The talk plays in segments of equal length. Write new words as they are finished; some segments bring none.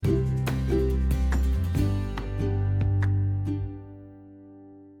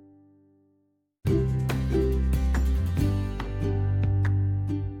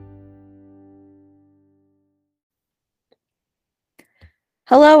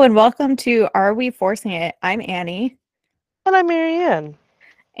Hello and welcome to Are We Forcing It? I'm Annie, And I'm Marianne.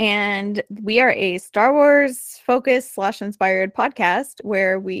 and we are a Star Wars focused / inspired podcast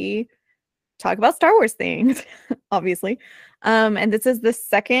where we talk about Star Wars things, obviously. And this is the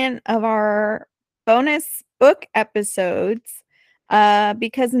second of our bonus book episodes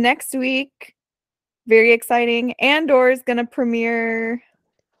because next week, very exciting, Andor is going to premiere.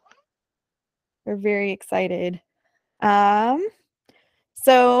 We're very excited. Um,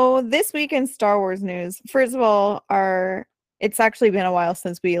 So this week in Star Wars news, first of all, it's actually been a while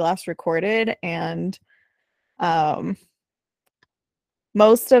since we last recorded, and um,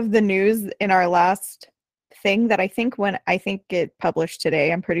 most of the news in our last thing that I think it published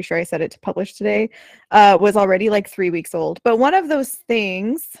today, I'm pretty sure I said it to publish today, was already like 3 weeks old. But one of those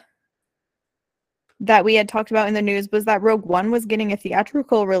things that we had talked about in the news was that Rogue One was getting a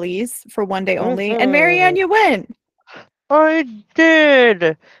theatrical release for one day only, and Marianne, Mhm. you went. I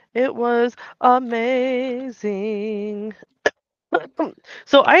did. It was amazing.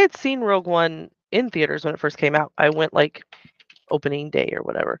 So I had seen Rogue One in theaters when it first came out. I went like opening day or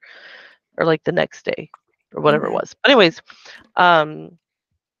whatever, or like the next day or whatever it Mhm. was. But anyways, um,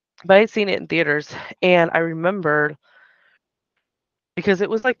 but I had seen it in theaters, and I remember because it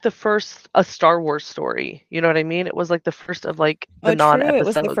was like the first a Star Wars story. You know what I mean? It was like the first of like the Oh, true. It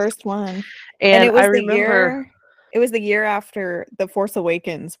was the non-episodes. first one. And And I remember it was the year after The Force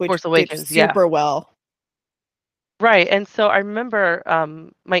Awakens, which Force did Awakens, yeah. super well. Right, and so I remember,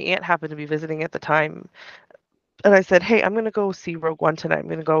 my aunt happened to be visiting at the time, and I said, "Hey, I'm gonna go see Rogue One tonight. I'm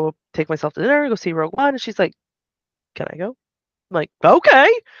gonna go take myself to dinner, go see Rogue One." And she's like, "Can I go?" I'm like, "Okay."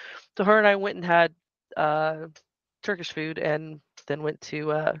 So her and I went and had uh, Turkish food, and then went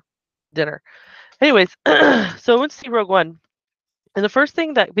to dinner. Anyways, so I went to see Rogue One, and the first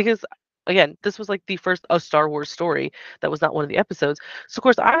thing that because again, this was like the first a Star Wars story that was not one of the episodes. So of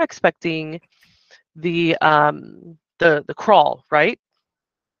course, I'm expecting the crawl, right?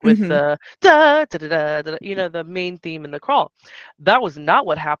 With Mhm. the da da da da da, the main theme in the crawl. That was not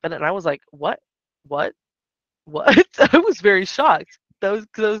what happened, and I was like, "What? What? What?" I was very shocked. That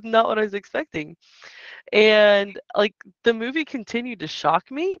was not what I was expecting. And like the movie continued to shock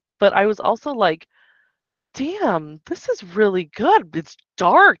me, but I was also like, "Damn, this is really good. It's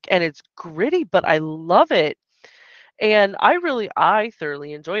dark and it's gritty, but I love it." And I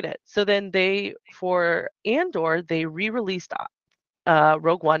thoroughly enjoyed it. So then for Andor, they re-released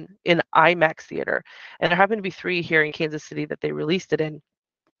Rogue One in IMAX theater, and there happened to be three here in Kansas City that they released it in.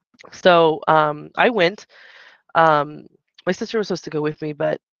 So I went. Um, my sister was supposed to go with me,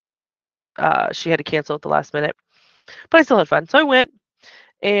 but she had to cancel at the last minute. But I still had fun, so I went.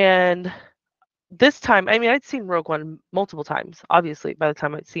 And this time, I mean, I'd seen Rogue One multiple times, obviously, by the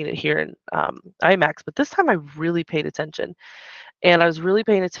time I'd seen it here in IMAX. But this time, I really paid attention, and I was really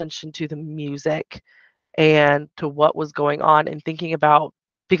paying attention to the music and to what was going on and thinking about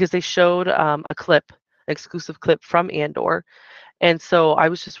because they showed a clip, an exclusive clip from Andor. And so I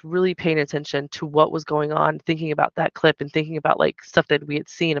was just really paying attention to what was going on, thinking about that clip and thinking about like stuff that we had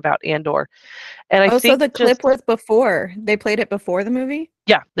seen about Andor. And I Oh, so think the clip just, was before. They played it before the movie?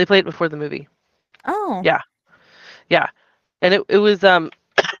 yeah, they played it before the movie. Oh, Yeah, yeah. And it was,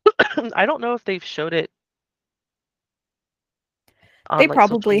 I don't know if they've showed it they on like social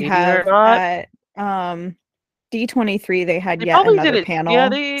probably media or have not. at D23 they had They yet probably did another it. Yeah, panel.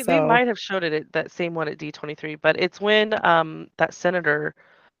 they So, might have showed it at that same one at D23, but it's when that senator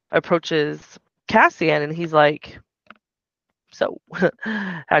approaches Cassian and he's like, "So,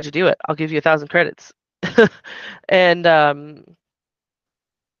 how'd you do it? I'll give you 1,000 credits." and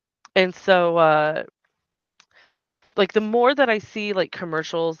and so like the more that I see like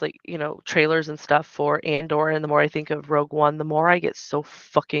commercials, like trailers and stuff for Andor, and the more I think of Rogue One, the more I get so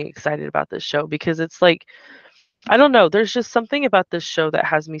fucking excited about this show because it's like I don't know, there's just something about this show that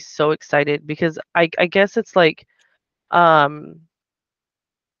has me so excited because I guess it's like um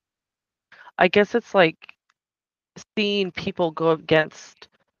I guess it's like seeing people go against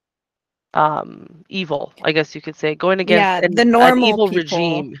evil, I guess you could say, going against yeah, the an normal evil people.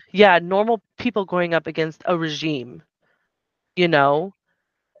 regime. Yeah, normal people going up against a regime, you know?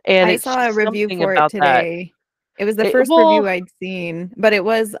 And I it's saw a just review something for it about that. today. It was the It, first review well, I'd seen, but it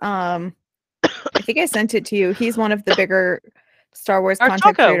was I think I sent it to you. He's one of the bigger Star Wars our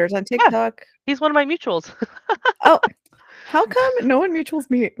content Choco. creators on Yeah, TikTok. he's one of my mutuals. Oh, how come no one mutuals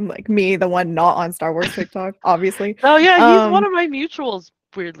me like me, the one not on Star Wars TikTok, obviously. Oh yeah, he's one Um, of my mutuals,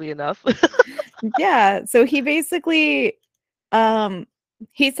 weirdly enough. yeah, so he basically um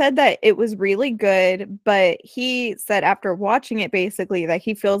he said that it was really good, but he said after watching it basically that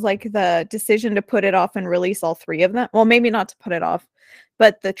he feels like the decision to put it off and release all three of them, well, maybe not to put it off,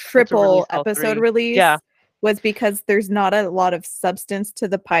 but the to triple release all episode 3. Yeah. release was because there's not a lot of substance to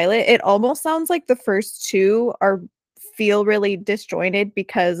the pilot. It almost sounds like the first two are feel really disjointed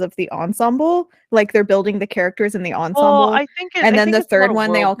because of the ensemble, like they're building the characters in the Well, ensemble, I and then think the it's a lot third of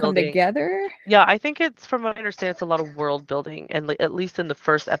one they world all come building. together. Yeah, I think it's, from what I understand, it's a lot of world building, and at least in the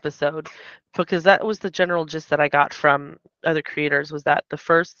first episode, because that was the general gist that I got from other creators, was that the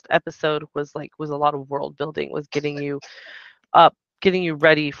first episode was a lot of world building, was up, getting you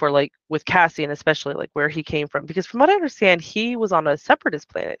ready for, like, with Cassian, especially, like, where he came from. Because from what I understand, he was on a separatist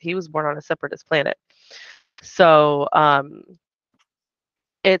planet. He was born on a separatist planet. So,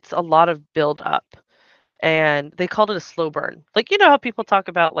 it's a lot of build up, and they called it a slow burn. Like, you know how people talk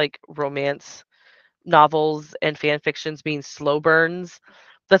about, like, romance novels and fan fictions being slow burns?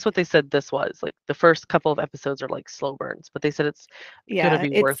 That's what they said this was. Like, the first couple of episodes are like slow burns, but they said it's gonna Yeah,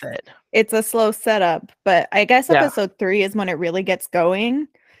 be worth it. it's a slow setup, but I guess Yeah. episode 3 is when it really gets going.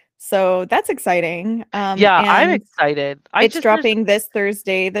 So that's exciting. Yeah, I'm And excited. it's dropping this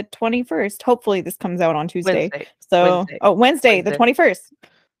Thursday, the 21st. Hopefully this comes out on Tuesday. Wednesday. So, Wednesday. oh, Wednesday, the Wednesday. 21st.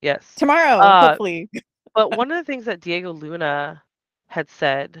 Yes. Tomorrow, Uh, hopefully. but one of the things that Diego Luna had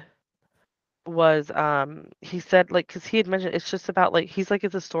said was, he said, like, because he had mentioned it's just about, like, he's like,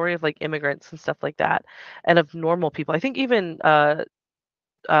 it's a story of, like, immigrants and stuff like that, and of normal people. I think even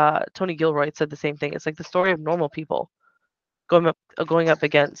Tony Gilroy said the same thing. It's like the story of normal people going up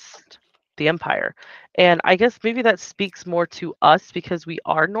against the empire. And I guess maybe that speaks more to us because we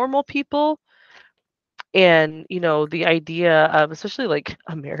are normal people. And, the idea of, especially, like,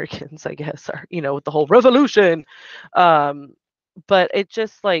 Americans, I guess, are, with the whole revolution. Um, but it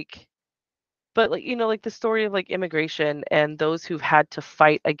just, like, like, the story of, like, immigration and those who've had to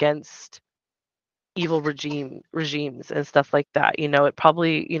fight against evil regimes and stuff like that. It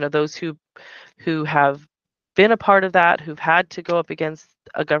probably, those who have been a part of that, who've had to go up against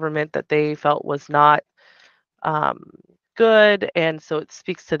a government that they felt was not, um, good, and so it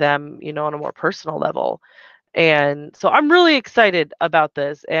speaks to them, on a more personal level. And so I'm really excited about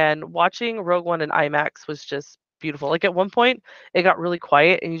this, and watching Rogue One in IMAX was just beautiful. Like, at one point, it got really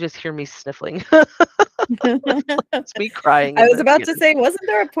quiet, and you just hear me sniffling. It's me crying I in was the about to theater. say, wasn't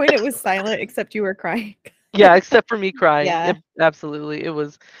there a point it was silent except you were crying? Yeah, except for me crying. Yeah. Absolutely. I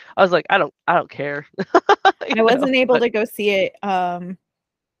was like, I don't care. I wasn't able But to go see it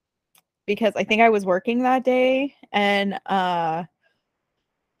because I think I was working that day, and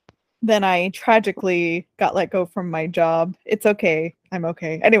then I tragically got let go from my job. It's okay. I'm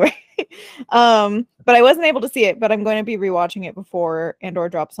okay. Anyway, but I wasn't able to see it, but I'm going to be rewatching it before Andor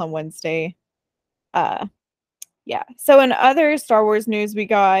drops on Wednesday. Uh yeah. So in other Star Wars news,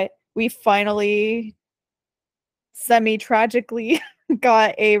 we finally semi-tragically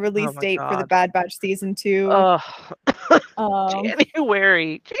got a oh release my date for the god. Bad Batch season 2. Oh, Um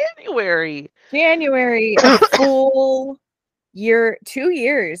January. January. January, a full year, 2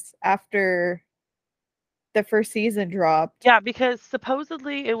 years after the first season dropped. Yeah, because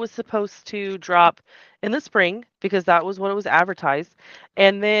supposedly it was supposed to drop in the spring because that was what it was advertised.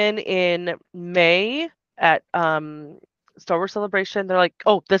 And then in May at Star Wars Celebration, they're like,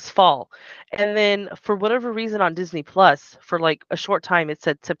 "Oh, this fall." And then for whatever reason on Disney Plus, for like a short time, it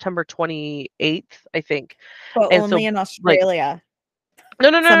said September 28th, I think. But And only so, in like, Australia, no,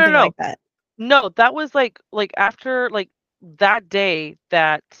 no, no, no, something no. like that. No, that was like after, like, that day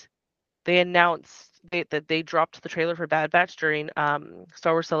that they announced that they dropped the trailer for Bad Batch during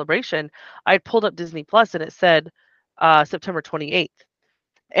Star Wars Celebration. I pulled up Disney Plus and it said September 28th.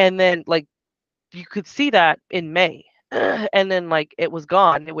 And then, like, you could see that in May. And then, like, it was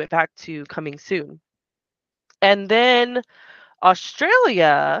gone. It went back to coming soon. And then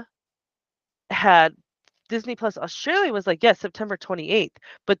Australia had Disney Plus Australia was like, yes, September 28th.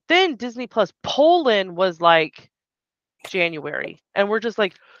 But then Disney Plus Poland was like January. And we're just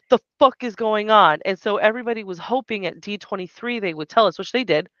like, the fuck is going on? And so everybody was hoping at D23 they would tell us, which they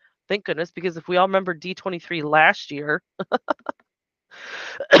did. Thank goodness, because if we all remember D23 last year,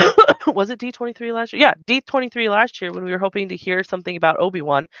 was it D23 last year? Yeah, D23 last year when we were hoping to hear something about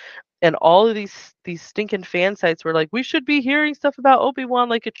Obi-Wan, and all of these stinking fan sites were like, we should be hearing stuff about Obi-Wan,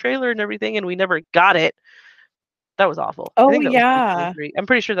 like a trailer and everything, and we never got it. That was awful. I Oh think that was yeah. D23. I'm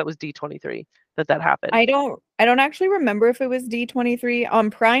pretty sure that was D23 that happened. I don't actually remember if it was D23.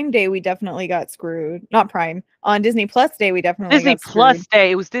 On Prime Day we definitely got screwed. Not Prime. On Disney Plus Day we definitely Disney got screwed. Plus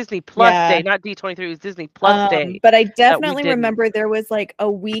Day. It was Disney Plus Yeah. Day, not D23. It was Disney Plus Day But I that we definitely didn't. remember there was like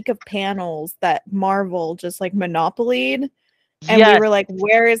a week of panels that Marvel just like monopolied. And we were Yes. like,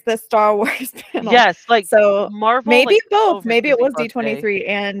 where is the Star Wars panel? Yes, like, So Marvel, maybe like, took both. over Maybe it Disney was Plus Day. D23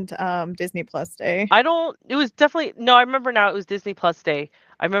 and Disney Plus Day. I don't it was definitely no, I remember now it was Disney Plus Day.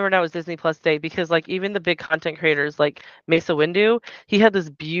 I remember now it was Disney Plus Day because, like, even the big content creators like Mesa Windu, he had this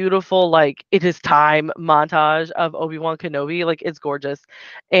beautiful, like, "It is time" montage of Obi-Wan Kenobi, like, it's gorgeous.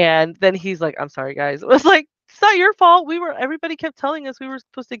 And then he's like, "I'm sorry, guys." It was like, "It's not your fault. Everybody kept telling us we were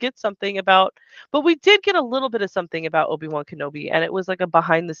supposed to get something about," but we did get a little bit of something about Obi-Wan Kenobi, and it was like a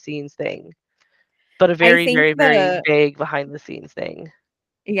behind the scenes thing, but a I very, think very, very vague behind the scenes thing.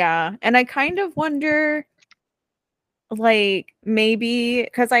 yeah. And I kind of wonder, like, maybe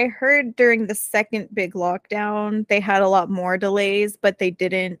because I heard during the second big lockdown, they had a lot more delays, but they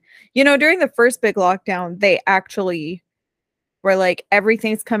didn't, during the first big lockdown, they actually were like,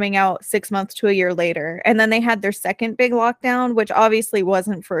 everything's coming out 6 months to a year later. And then they had their second big lockdown, which obviously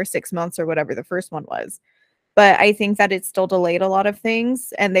wasn't for 6 months or whatever the first one was. But I think that it still delayed a lot of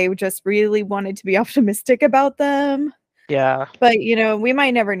things and they just really wanted to be optimistic about them. Yeah. But, we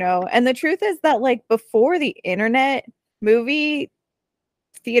might never know. And the truth is that, like, before the internet, movie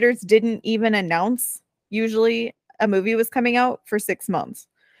theaters didn't even announce usually a movie was coming out for 6 months.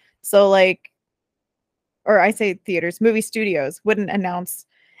 So, like, or I say theaters, movie studios wouldn't announce.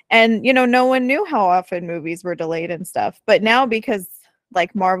 And, no one knew how often movies were delayed and stuff. But now, because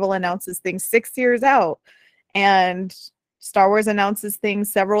like Marvel announces things 6 years out and Star Wars announces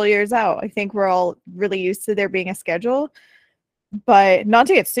things several years out, I think we're all really used to there being a schedule. But not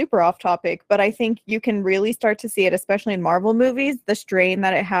to get super off topic, but I think you can really start to see it, especially in Marvel movies, the strain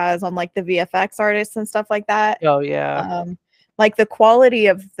that it has on like the VFX artists and stuff like that. Oh, yeah. Like the quality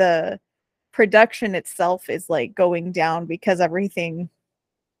of the production itself is like going down because everything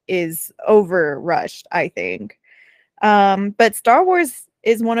is over rushed, I think. But Star Wars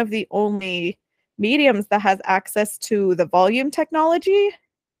is one of the only mediums that has access to the volume technology,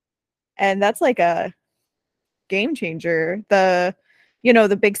 and that's like a game changer. The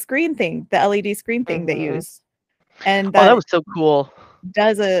big screen thing, the LED screen thing they Mhm. use, and Oh, that that was so cool.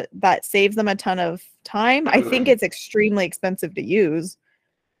 that saves them a ton of time. I think it's extremely expensive to use,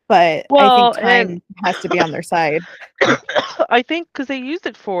 but I think Well, and time has to be on their side. I think because they used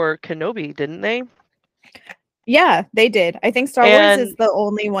it for Kenobi, didn't they? Yeah, they did. I think Star Wars is And the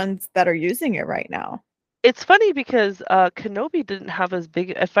only ones that are using it right now. it's funny because Kenobi didn't have as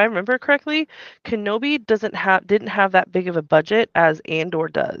big, if I remember correctly, Kenobi didn't have that big of a budget as Andor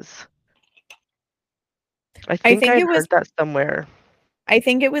does. I I think think I'd it was heard that somewhere. I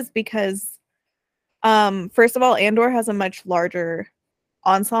think it was because first of all, Andor has a much larger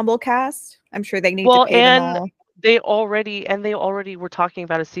ensemble cast. I'm sure they need to Well, pay them and all. they already were talking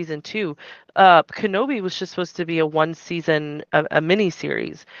about a season two. Kenobi was just supposed to be a one season, a mini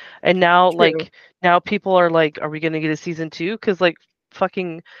series, and now True. now people are like, are we gonna get a season two? Because like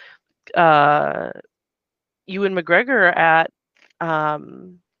fucking uh, Ewan McGregor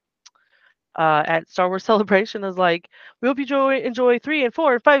um at Star Wars Celebration is like, we hope you enjoy 3 and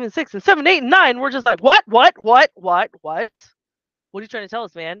 4 and 5 and 6 and 7, 8 and 9. We're just like, what? What are you trying to tell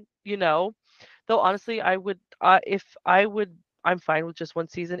us, man? Though honestly, if I would, I'm fine with just one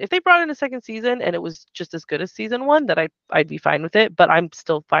season. If they brought in a second season and it was just as good as season one, that I'd be fine with it. But I'm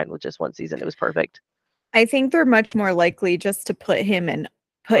still fine with just one season. It was perfect. I think they're much more likely just to put him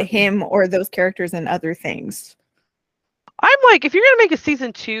or those characters in other things. I'm like, if you're gonna make a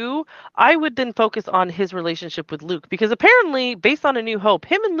season two, I would then focus on his relationship with Luke because apparently, based on A New Hope,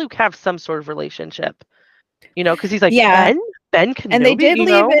 him and Luke have some sort of relationship. Because he's like Yeah, Ben and Kenobi.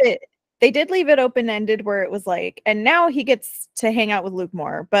 they did leave it open ended where it was like, and now he gets to hang out with Luke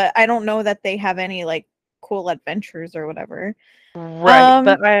more, but I don't know that they have any like cool adventures or whatever. Right, Um,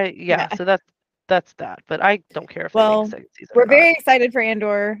 but yeah. so that's that. But I don't care if they make a Well, second season or we're not. very excited for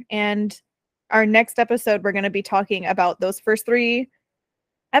Andor, and our next episode we're going to be talking about those first 3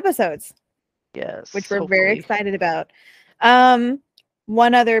 episodes, which Yes, we're very hopefully. excited about. Um,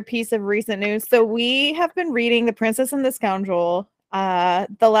 one other piece of recent news. So we have been reading The Princess and the Scoundrel. The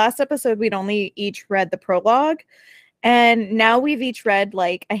last episode we'd only each read the prologue, and now we've each read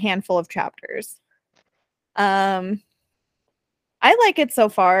like a handful of chapters. Um, I like it so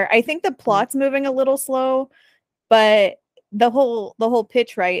far. I think the Mm, plot's moving a little slow, but the whole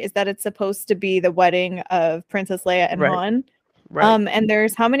pitch, right, is that it's supposed to be the wedding of Princess Leia and right, Han. right. And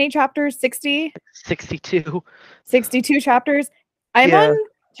there's how many chapters? 60? 62. 62 chapters. I'm Yeah. on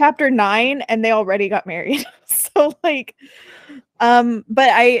chapter 9 and they already got married. So like but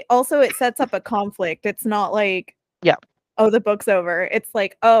I also it sets up a conflict. It's not like, Yeah. oh, the book's over. It's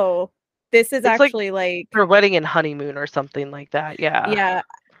like, oh, this is It's like actually like, their wedding and honeymoon or something like that. Yeah. yeah.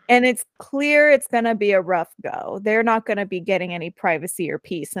 And it's clear it's gonna be a rough go. They're not gonna be getting any privacy or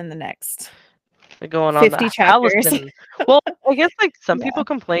peace in the next They're going on 50 the chapters. Allison. Well, I guess like some Yeah. people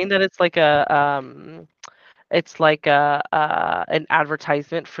complain that it's like a an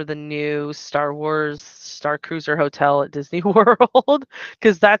advertisement for the new Star Wars Star Cruiser Hotel at Disney World,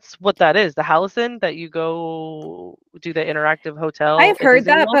 because that's what that is. The Hallison that you go do the interactive hotel I've at heard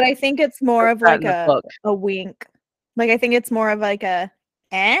Disney that, World. but I think it's more That's of that like in the book. a wink. Like I think it's more of like a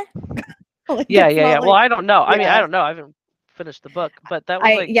eh? Like Yeah, it's yeah, not yeah. Well, like I don't know. I mean, I yeah. don't know. I haven't finished the book, but that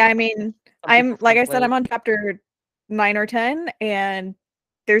was like I mean, some I'm people's like I said, I'm complaint. on chapter 9 or 10 and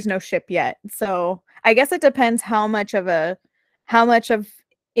there's no ship yet. So I guess it depends how much of it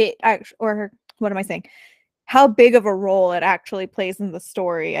actually, or what am I saying? How big of a role it actually plays in the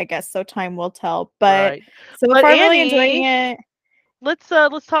story, I guess. So time will tell. But Right. so But far I'm really enjoying Annie, it. let's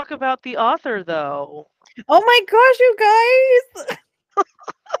talk about the author though. Oh my gosh, you guys.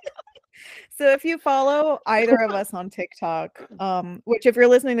 So if you follow either of us on TikTok, which if you're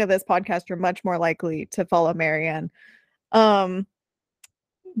listening to this podcast, you're much more likely to follow Marianne. Um,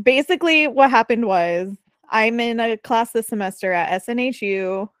 basically what happened was I'm in a class this semester at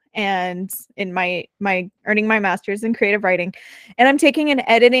SNHU and in my earning my master's in creative writing, and I'm taking an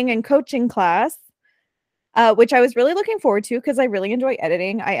editing and coaching class, which I was really looking forward to because I really enjoy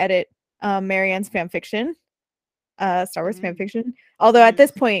editing. I edit Marianne's fan fiction, Star Wars fan Mm, fiction. Although at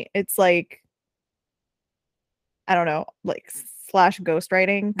this nice. point it's like I don't know, like slash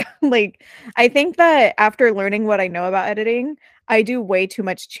ghostwriting. Like I think that after learning what I know about editing, I do way too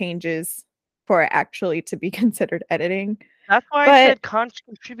much changes for it actually to be considered editing. That's why I But said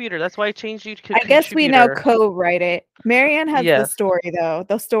contributor. That's why I changed you to I guess we now contributor. co-write it. Marianne has the Yes. story though.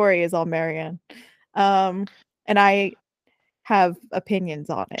 The story is all Marianne. Um, and I have opinions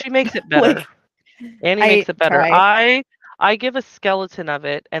on it. She makes it better. Like Annie I makes it better. try. I give a skeleton of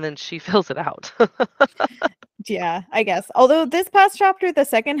it and then she fills it out. Yeah, I guess. Although this past chapter, the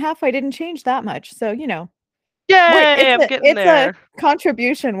second half, I didn't change that much. So, we're Yay, I'm getting it's a there.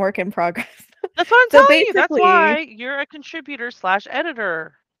 contribution work in progress. That's what I'm So telling you. That's basically, why you're a contributor slash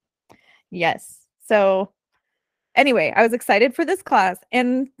editor. yes. So anyway, I was excited for this class,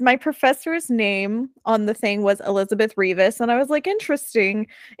 and my professor's name on the thing was Elizabeth Revis, and I was like, interesting.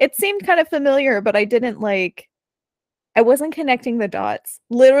 It seemed kind of familiar, but I wasn't connecting the dots.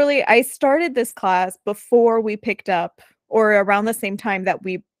 Literally, I started this class before we picked up or around the same time that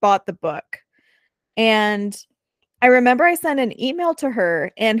we bought the book. And I remember I sent an email to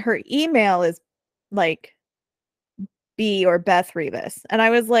her, and her email is like B or Beth Revis. And I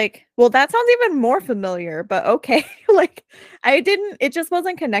was like, well, that sounds even more familiar, but okay. Like, it just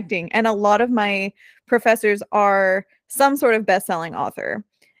wasn't connecting. And a lot of my professors are some sort of best-selling author.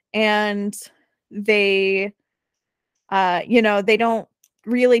 And they, they don't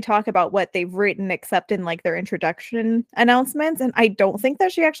really talk about what they've written except in like their introduction announcements. And I don't think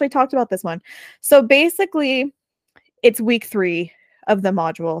that she actually talked about this one. So basically, it's week 3 of the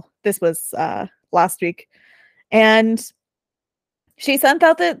module. This was last week. And she sent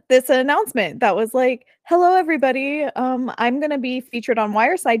out this announcement that was like, hello everybody, I'm going to be featured on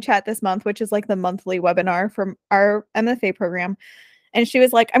Wireside Chat this month, which is like the monthly webinar from our MFA program. And she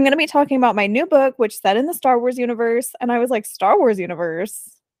was like, I'm going to be talking about my new book, which set in the Star Wars universe. And I was like, Star Wars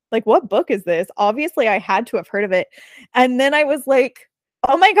universe, like what book is this? Obviously I had to have heard of it. And then I was like,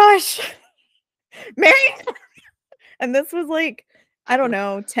 oh my gosh, Mary. And this was like, I don't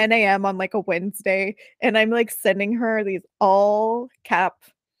know, 10 a.m. on like a Wednesday. And I'm like sending her these all cap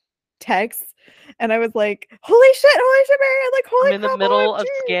texts. And I was like, holy shit, Mary. I'm like, I'm holy in the crap, middle of OMG.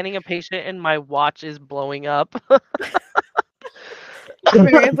 scanning a patient and my watch is blowing up.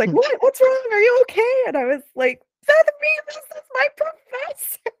 Marianne's like, what's wrong? Are you okay? And I was like, Seth this is my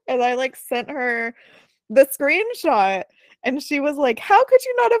professor. And I like sent her the screenshot. And she was like, how could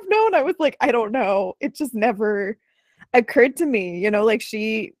you not have known? I was like, I don't know. It just never occurred to me, like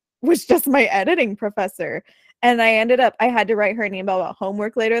she was just my editing professor. And I had to write her an email about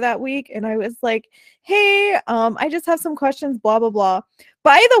homework later that week. And I was like, hey, I just have some questions, blah, blah, blah.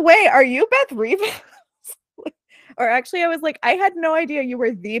 By the way, are you Beth Revis? Or actually, I was like, I had no idea you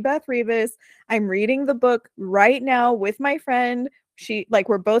were the Beth Revis. I'm reading the book right now with my friend.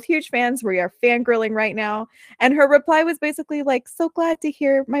 We're both huge fans. We are fangirling right now. And her reply was basically like, so glad to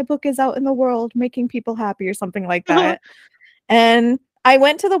hear my book is out in the world, making people happy or something like that. And I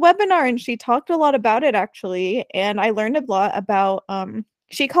went to the webinar and she talked a lot about it actually. And I learned a lot about,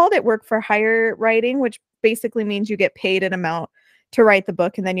 she called it work for hire writing, which basically means you get paid an amount to write the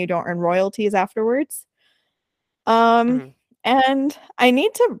book and then you don't earn royalties afterwards. Um, Mhm. and I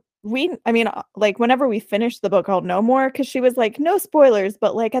need to I mean, like whenever we finish the book, I'll know more because she was like, no spoilers,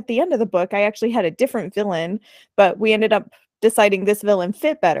 but like at the end of the book, I actually had a different villain, but we ended up deciding this villain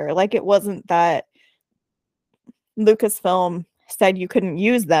fit better. Like it wasn't that Lucasfilm said you couldn't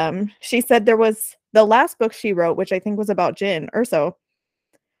use them. She said there was the last book she wrote, which I think was about Jin or so.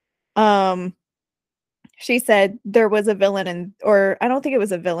 Um, she said there was a villain or I don't think it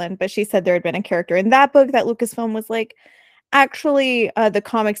was a villain, but she said there had been a character in that book that Lucasfilm was like, actually, the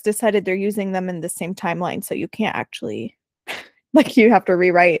comics decided they're using them in the same timeline, so you can't actually like you have to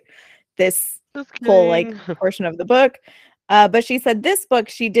rewrite this Just whole like kidding. portion of the book. But she said this book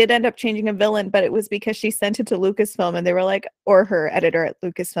she did end up changing a villain, but it was because she sent it to Lucasfilm and they were like, or her editor at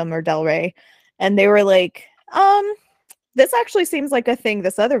Lucasfilm or Del Rey, and they were like, this actually seems like a thing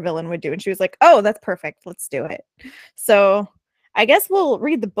this other villain would do. And she was like, oh, that's perfect. Let's do it. So I guess we'll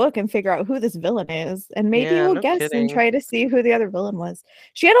read the book and figure out who this villain is. And maybe Yeah, we'll no guess and kidding. try to see who the other villain was.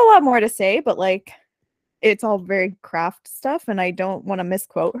 She had a lot more to say, but like it's all very craft stuff. And I don't want to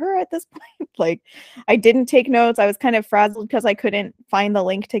misquote her at this point. Like I didn't take notes. I was kind of frazzled because I couldn't find the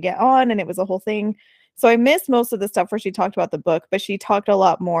link to get on and it was a whole thing. So I missed most of the stuff where she talked about the book, but she talked a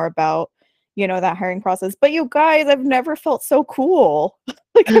lot more about that hiring process. But you guys, I've never felt so cool.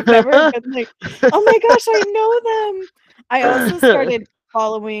 Like I've never been like, oh my gosh, I know them. I also started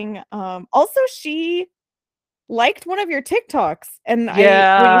following also she liked one of your TikToks and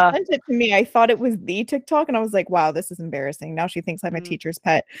when you Yeah. sent it to me, I thought it was the TikTok and I was like, wow, this is embarrassing. Now she thinks I'm a Mm, teacher's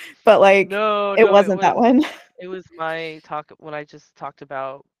pet. But like no, it no, it wasn't that was one. it was my talk when I just talked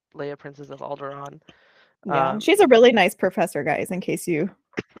about Leia, Princess of Alderaan. Yeah, Um, she's a really nice professor, guys, in case you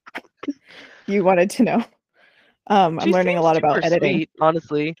wanted to know. I'm she learning a seems lot about super editing. sweet,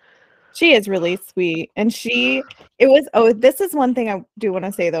 honestly. She is really sweet. And it was, oh, this is one thing I do want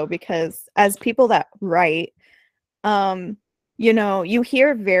to say though, because as people that write, um, you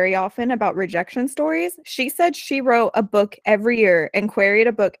hear very often about rejection stories. She said she wrote a book every year and queried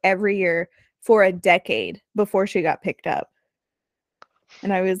a book every year for a decade before she got picked up.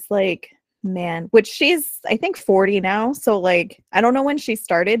 And I was like, man, which she's, I think, 40 now. So, like, I don't know when she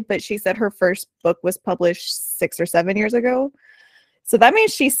started, but she said her first book was published 6 or 7 years ago. So that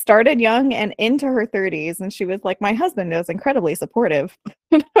means she started young and into her 30s. And she was like, my husband is incredibly supportive.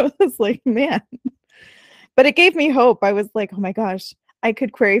 And I was like, man. But it gave me hope. I was like, oh my gosh, I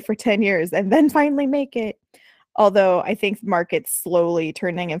could query for 10 years and then finally make it. Although I think the market's slowly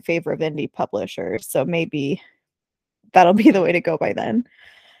turning in favor of indie publishers. So maybe that'll be the way to go by then.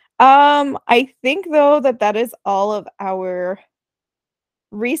 I think though that is all of our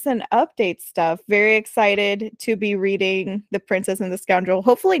recent update stuff. Very excited to be reading The Princess and the Scoundrel.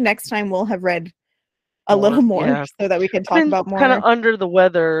 Hopefully next time we'll have read a little More, more yeah. so that we can I've talk been about kind of more. under the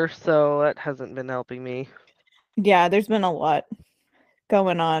weather, so that hasn't been helping me. Yeah, there's been a lot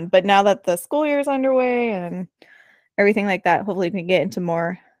going on, but now that the school year is underway and everything like that, hopefully we can get into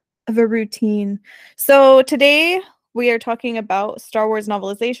more of a routine. So today we are talking about Star Wars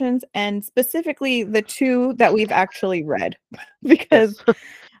novelizations and specifically the two that we've actually read because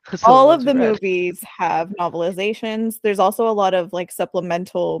Yes. So the all ones of we the read. movies have novelizations. There's also a lot of like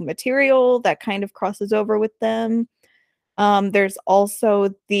supplemental material that kind of crosses over with them. There's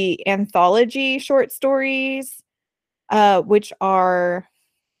also the anthology short stories, which are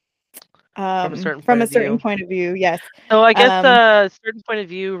From a certain from point a of certain view. point of view. Yes. So I guess Um, certain point of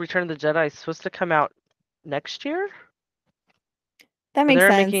view, Return of the Jedi is supposed to come out next year? that Or makes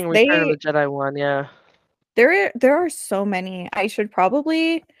they're sense. making Return of the Jedi one, yeah. There are so many.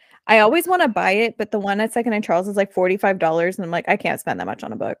 I always want to buy it, but the one at Second and Charles is like $45 and I'm like, I can't spend that much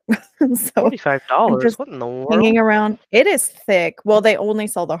on a book. So I'm $45? just What in the hanging world? around. It is thick. Well, they only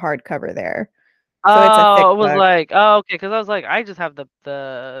sell the hardcover there. So it's a thick Oh, it was book. like, oh, okay, because I was like, I just have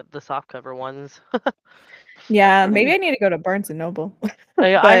the soft cover ones. Yeah, maybe I need to go to Barnes and Noble. I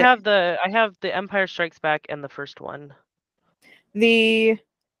But have the Empire Strikes Back and the first one. the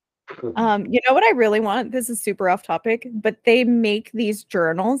what I really want? This is super off topic, but they make these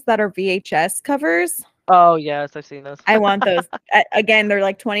journals that are VHS covers. Oh yes, I've seen those. I want those. Again, they're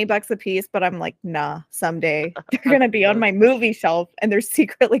like $20 a piece, but I'm like, nah, someday they're I've gonna seen be on those. my movie shelf and they're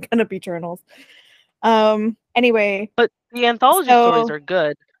secretly gonna be journals. Anyway, But the anthology stories so are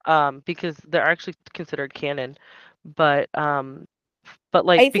good, because they're actually considered canon. But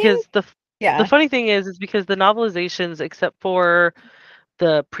like I because think, the yeah, funny thing is because the novelizations, except for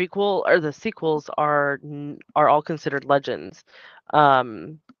the prequel or the sequels, are all considered legends.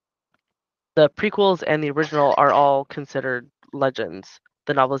 Um, the prequels and the original are all considered legends.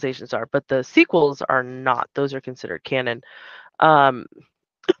 The novelizations are, but the sequels are not. Those are considered canon. Um,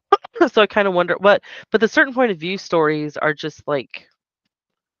 so I kind of wonder but the certain point of view stories are just like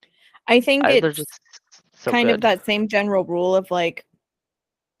I think They're it's just so kind of good. that same general rule of like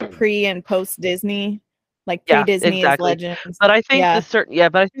pre and post Disney. Like pre Yeah, Disney is exactly. Legends. But I think Yeah.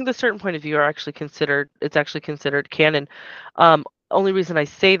 the certain point of view are actually considered it's actually considered canon. Only reason I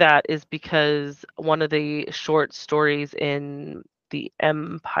say that is because one of the short stories in The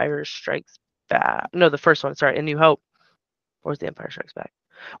Empire Strikes Back. No, the first one, sorry, in New Hope. Or is The Empire Strikes Back?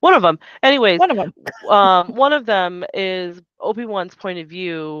 One of them. Anyways, One of them. one of them is Obi-Wan's point of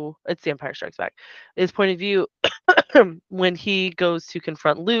view. It's The Empire Strikes Back. His point of view when he goes to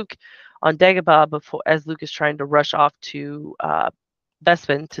confront Luke on Dagobah before, as Luke is trying to rush off to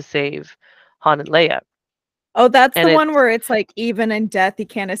Bespin to save Han and Leia. Oh, that's And the it's one where it's like even in death you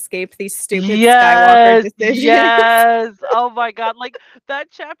can't escape these stupid Skywalker yes, decisions. yes. Oh my God. Like that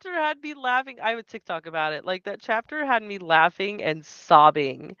chapter had me laughing. I have a TikTok about it. Like that chapter had me laughing and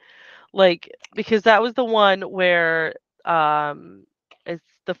sobbing. Like, because that was the one where it's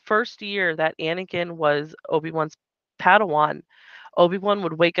the first year that Anakin was Obi-Wan's Padawan. Obi-Wan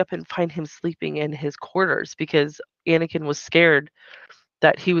would wake up and find him sleeping in his quarters because Anakin was scared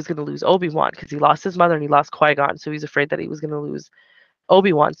that he was going to lose Obi-Wan because he lost his mother and he lost Qui-Gon. So he's afraid that he was going to lose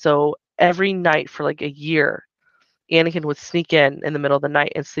Obi-Wan. So every night for like a year, Anakin would sneak in the middle of the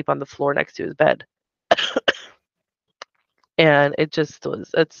night and sleep on the floor next to his bed. And it's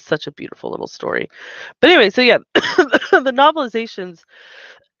such a beautiful little story. But anyway, so yeah, the novelizations,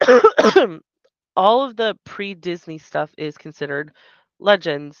 all of the pre-Disney stuff is considered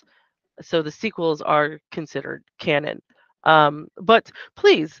legends, so the sequels are considered canon. But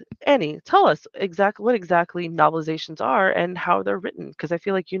please, Annie, tell us what exactly novelizations are and how they're written, because I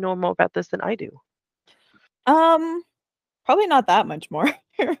feel like you know more about this than I do. Um, Probably not that much more.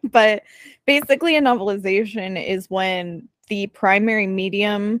 But basically a novelization is when the primary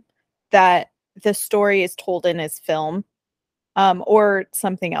medium that the story is told in is film. Or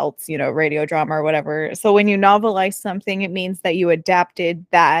something else, radio drama or whatever. So when you novelize something, it means that you adapted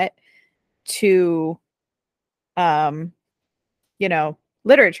that to um,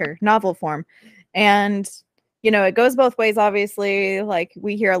 literature, novel form. And it goes both ways, obviously. Like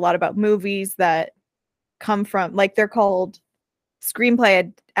we hear a lot about movies that come from, like, they're called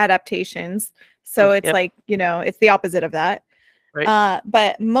screenplay adaptations. So it's Yep, like, it's the opposite of that. right.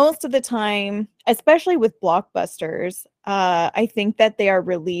 But most of the time, especially with blockbusters, I think that they are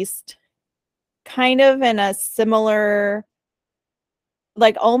released kind of in a similar,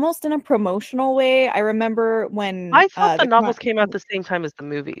 like almost in a promotional way. I remember when I thought the novels came out the same time as the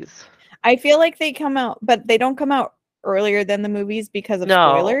movies. I feel like they come out, but they don't come out earlier than the movies because of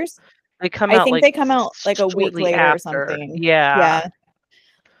No, spoilers. they come I out think like they come out like a week shortly later or after. something. Yeah,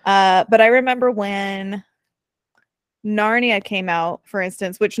 Yeah. But I remember when Narnia came out, for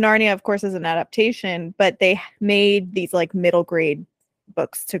instance, which Narnia, of course, is an adaptation, but they made these like middle grade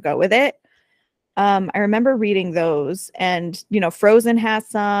books to go with it. I remember reading those, and Frozen has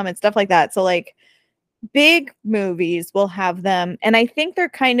some and stuff like that. So like big movies will have them, and I think they're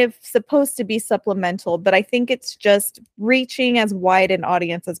kind of supposed to be supplemental, but I think it's just reaching as wide an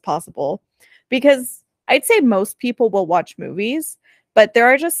audience as possible, because I'd say most people will watch movies, but there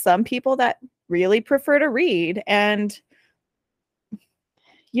are just some people that really prefer to read. And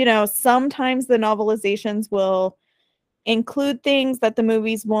sometimes the novelizations will include things that the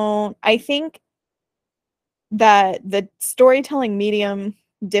movies won't. I think that the storytelling medium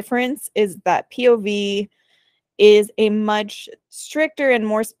difference is that POV is a much stricter and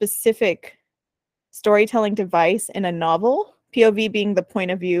more specific storytelling device in a novel, POV being the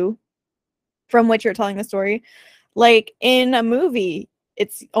point of view from which you're telling the story. Like in a movie,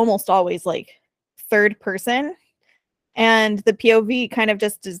 it's almost always like third person, and the POV kind of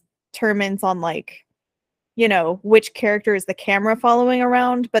just determines on like, which character is the camera following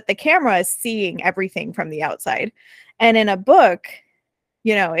around, but the camera is seeing everything from the outside. And in a book,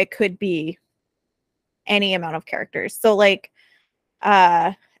 it could be any amount of characters. So like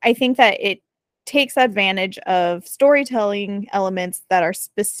I think that it takes advantage of storytelling elements that are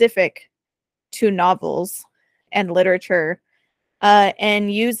specific to novels and literature,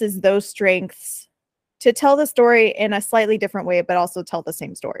 and uses those strengths to tell the story in a slightly different way, but also tell the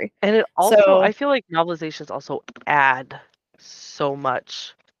same story. and it also I So, feel like novelizations also add so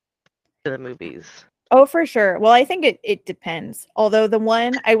much to the movies. oh, for sure. Well, I think it depends. Although the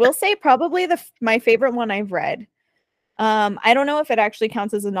one I will say, probably my favorite one I've read. I don't know if it actually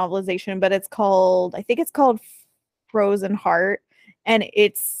counts as a novelization, but I think it's called Frozen Heart, and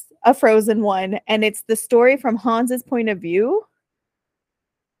it's a Frozen one, and it's the story from Hans's point of view.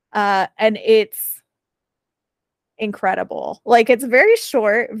 And it's incredible. Like it's very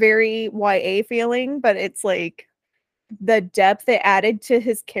short, very YA feeling, but it's like the depth it added to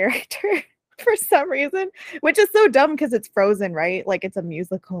his character for some reason, which is so dumb because it's Frozen, right? Like it's a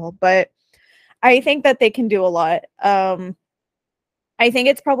musical, but I think that they can do a lot. I think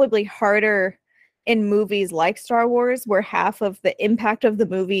it's probably harder in movies like Star Wars, where half of the impact of the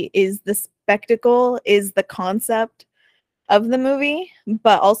movie is the spectacle, is the concept of the movie,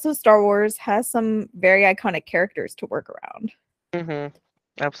 but also Star Wars has some very iconic characters to work around. Mm-hmm.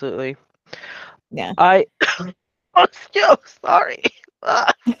 Absolutely. Yeah. I oh, so sorry.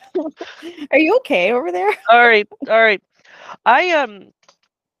 Ah. Are you okay over there? All right, all right. I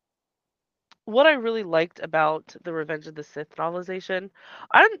what I really liked about the Revenge of the Sith novelization,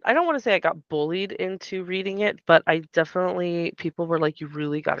 I don't want to say I got bullied into reading it, but I definitely people were like, you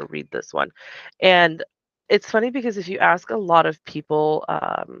really got to read this one. And it's funny because if you ask a lot of people,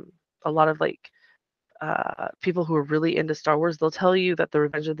 a lot of like people who are really into Star Wars, they'll tell you that the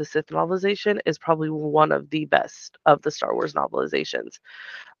Revenge of the Sith novelization is probably one of the best of the Star Wars novelizations,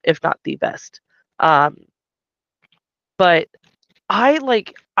 if not the best. Um, but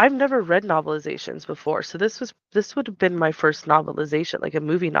I've never read novelizations before, so this would have been my first novelization, like a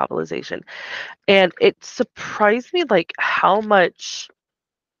movie novelization. And it surprised me like how much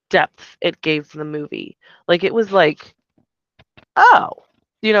depth it gave the movie. Like it was like, oh,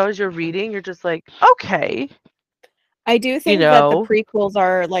 as you're reading, you're just like, okay, I do you think that the know. prequels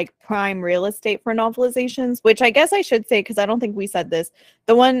are like prime real estate for novelizations, which I guess I should say because I don't think we said this.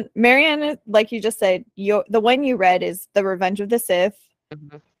 The one Marianne, like you just said, the one you read is The Revenge of the Sith,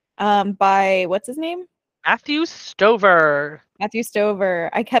 Mhm. by what's his name? Matthew Stover. Matthew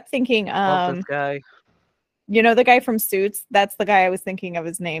Stover. I kept thinking, Love this guy. the guy from Suits? That's the guy I was thinking of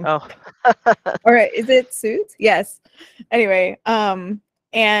his name. Oh. Or is it Suits? Yes. Anyway,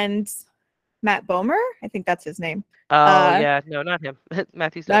 and Matt Bomer, I think that's his name. Oh Uh yeah, no, not him.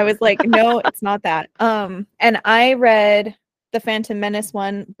 Matthew I Stover. was like, no, it's not that. And I read the Phantom Menace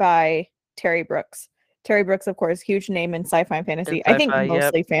one by Terry Brooks. Terry Brooks, of course, huge name in sci-fi and In fantasy. I think sci-fi, yep.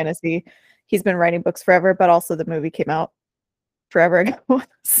 mostly fantasy. He's been writing books forever, but also the movie came out forever ago.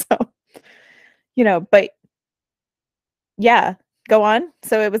 So, but yeah, go on.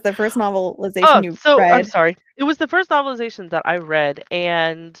 So it was the first Oh, novelization you so I'm read. sorry. It was the first novelization that I read,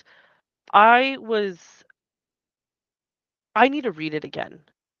 and I was I need to read it again.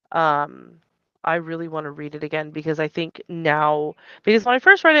 Um, I really want to read it again because I think now because when I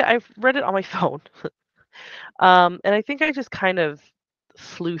first read it, I read it on my phone. And I think I just kind of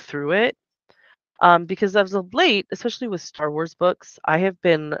flew through it. Because as of late, especially with Star Wars books, I have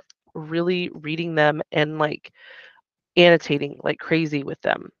been really reading them and like annotating like crazy with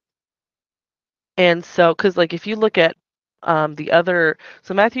them. And so, because like if you look at the other,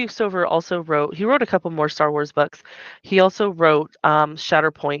 so Matthew Stover also he wrote a couple more Star Wars books. He also wrote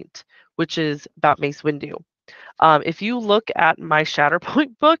Shatterpoint, which is about Mace Windu. If you look at my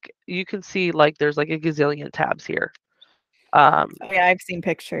Shatterpoint book, you can see like there's like a gazillion tabs here. Um, Oh, yeah, I've seen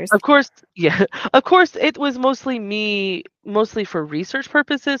pictures. of course, yeah, of course, it was mostly for research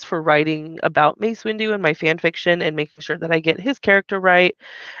purposes, for writing about Mace Windu and my fan fiction, and making sure that I get his character right,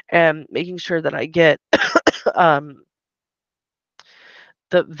 and making sure that I get um,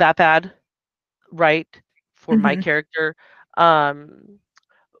 the that bad right for my Hmm. character. Um,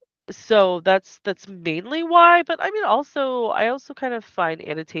 so that's mainly why. But I mean, I also kind of find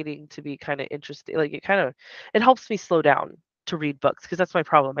annotating to be kind of interesting. Like it helps me slow down to read books because that's my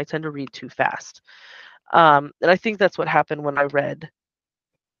problem. I tend to read too fast. And I think that's what happened when I read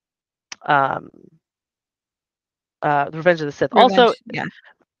um, The Revenge of the Sith. Also, Revenge. Yeah.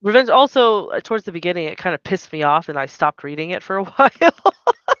 Revenge. Also, towards the beginning, it kind of pissed me off, and I stopped reading it for a while.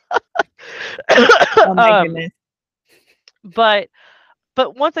 Oh my um, goodness.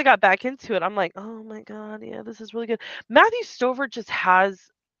 but once I got back into it, I'm like, oh my god, yeah, this is really good. Matthew Stover just has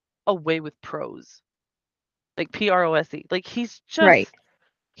a way with prose, like prose. Like Right.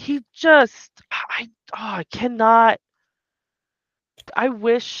 he just, I cannot. I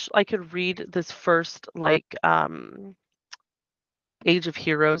wish I could read this first like Age of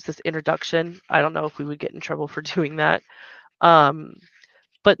Heroes, this introduction. I don't know if we would get in trouble for doing that. Um,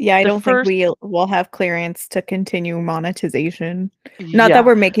 but Yeah, I the don't think first, we will have clearance to continue monetization. Not that yeah,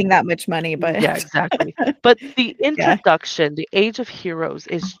 we're making that much money, but yeah, exactly. But the yeah. introduction, the Age of Heroes,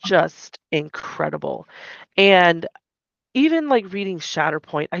 is just incredible. And even like reading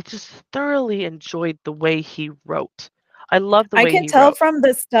Shatterpoint, I just thoroughly enjoyed the way he wrote. I love the I way can he tell wrote. from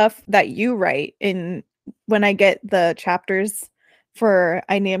the stuff that you write in when I get the chapters for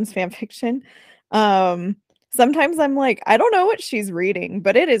INEAM's fan fiction. Um, Sometimes I'm like, I don't know what she's reading,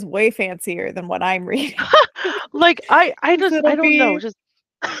 but it is way fancier than what I'm reading. Like I 'Cause I it'll don't know, be just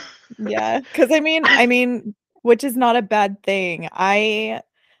yeah, because I mean, which is not a bad thing. I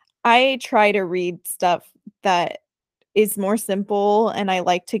try to read stuff that is more simple, and I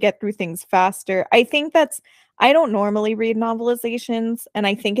like to get through things faster. I don't normally read novelizations, and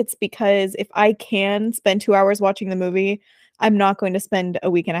I think it's because if I can spend 2 hours watching the movie, I'm not going to spend a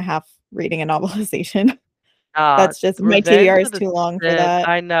week and a half reading a novelization. That's just my Revenge TBR is of the too long for Sith, that.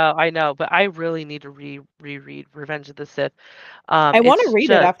 I know, but I really need to reread Revenge of the Sith. I wanna read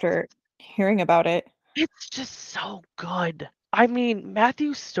it after hearing about it. It's just so good. I mean,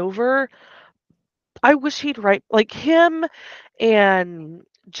 Matthew Stover, I wish he'd write like him and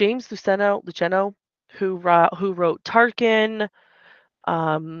James Luceno, who wrote Tarkin.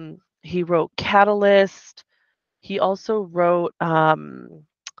 He wrote Catalyst. He also wrote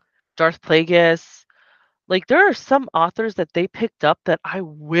Darth Plagueis. Like there are some authors that they picked up that I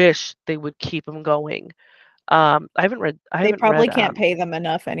wish they would keep them going. I They haven't read probably can't pay them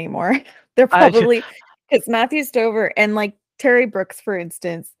enough anymore. They're I probably because Matthew Stover and, like, Terry Brooks, for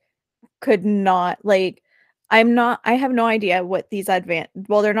instance, could not, like, I have no idea what these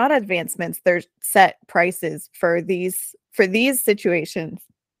they're not advancements, they're set prices for these situations.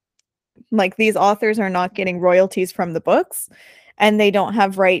 Like, these authors are not getting royalties from the books, and they don't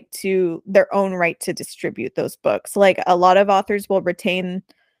have their own right to distribute those books. Like, a lot of authors will retain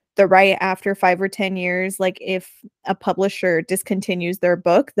the right after 5 or 10 years. Like, if a publisher discontinues their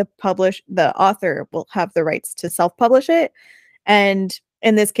book, the author will have the rights to self-publish it, and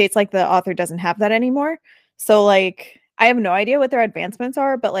in this case, like, the author doesn't have that anymore. So, like, I have no idea what their advancements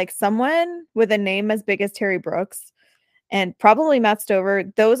are, but, like, someone with a name as big as Terry Brooks and probably Matt Stover,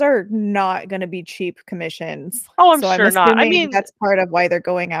 those are not gonna be cheap commissions. Oh, I'm So I'm sure not. I assuming mean, that's part of why they're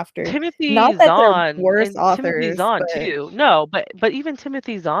going after, not Timothy that they're Zahn worse and Timothy authors, Zahn but too. No, but even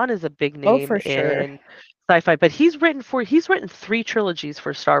Timothy Zahn is a big oh, name for sure. in sci-fi. But he's written 3 trilogies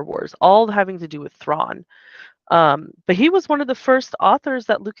for Star Wars, all having to do with Thrawn. But he was one of the first authors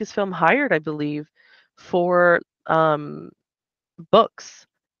that Lucasfilm hired, I believe, for books.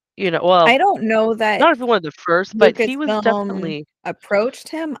 Well, I don't know that not even one of the first, but he was Lucasfilm definitely approached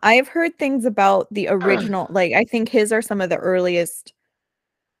him. I've heard things about the original, like, I think his are some of the earliest,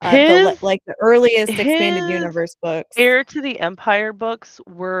 his the earliest expanded his universe books. Heir to the Empire books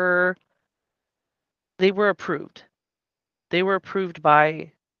were approved. They were approved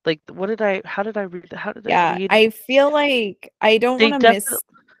by like how did I read Yeah, I feel like I don't they wanna definitely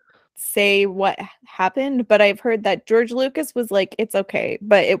say what happened, but I've heard that George Lucas was like, "It's okay,"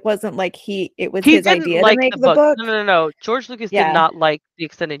 but it wasn't like it was he his didn't idea to like make the the books. book. No. George Lucas did Yeah, not like the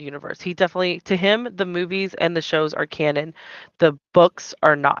extended universe. He definitely to him the movies and the shows are canon. The books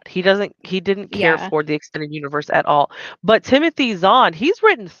are not. He didn't care yeah. for the extended universe at all. But Timothy Zahn, he's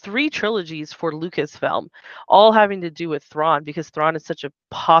written 3 trilogies for Lucasfilm, all having to do with Thrawn because Thrawn is such a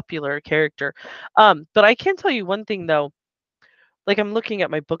popular character. But I can tell you one thing though, like I'm looking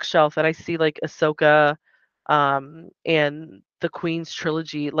at my bookshelf and I see like Ahsoka, and the Queen's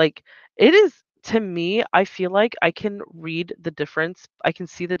trilogy. Like it is to me, I feel like I can read the difference. I can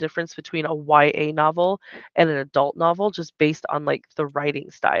see the difference between a YA novel and an adult novel just based on like the writing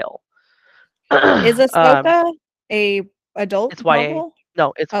style. Is um, Ahsoka a adult it's YA. novel?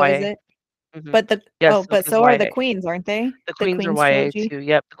 No, it's Oh, is YA. it? Hmm. But Yes, but Ahsoka's so are the YA. queens, aren't they? The The Queens are Queen's YA trilogy? too.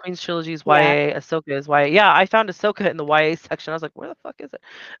 Yep, the Queen's trilogy is Yeah. YA. Ahsoka is YA. Yeah, I found Ahsoka in the YA section. I was like, where the fuck is it?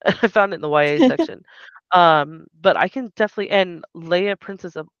 I found it in the YA section. But I can definitely and Leia,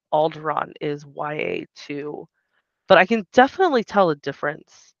 Princess of Alderaan is YA too. But I can definitely tell a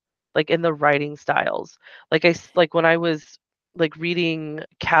difference, like in the writing styles. Like when I was like reading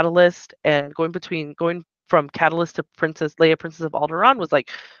Catalyst and going from Catalyst to Princess Leia, Princess of Alderaan was like,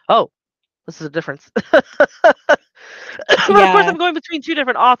 oh, this is a difference. But of course, Yeah, I'm going between 2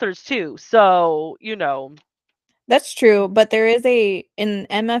 different authors too, so, that's true, but there is in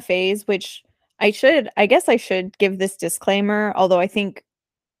MFAs, which I guess I should give this disclaimer, although I think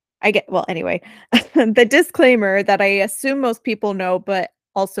well, anyway, the disclaimer that I assume most people know, but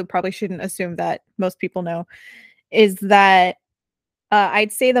also probably shouldn't assume that most people know, is that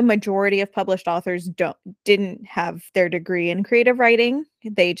I'd say the majority of published authors didn't have their degree in creative writing.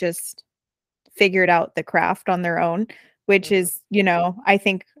 They just figured out the craft on their own, which Mhm. is, I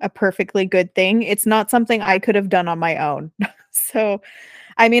think a perfectly good thing. It's not something I could have done on my own. So,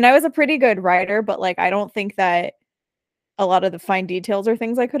 I mean, I was a pretty good writer, but, like, I don't think that a lot of the fine details are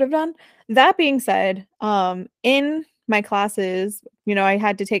things I could have done. That being said, in my classes, I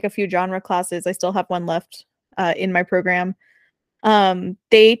had to take a few genre classes. I still have one left in my program.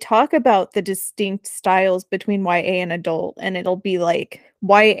 They talk about the distinct styles between YA and adult, and it'll be like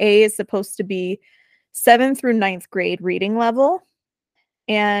YA is supposed to be 7th through ninth grade reading level,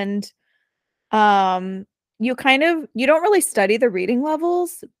 and um you don't really study the reading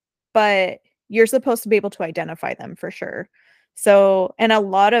levels, but you're supposed to be able to identify them for sure. So, and a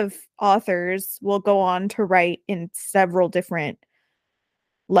lot of authors will go on to write in several different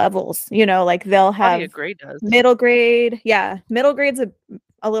levels. Like they'll Claudia have Gray does. middle grade. Yeah, middle grade's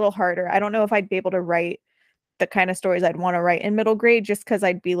a little harder. I don't know if I'd be able to write the kind of stories I'd want to write in middle grade just because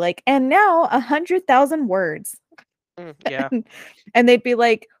I'd be like, and now 100,000 words. Yeah, And they'd be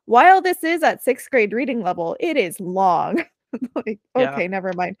like, while this is at sixth grade reading level, it is long. Like, yeah. okay,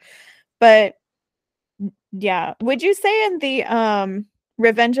 never mind. But yeah, would you say in the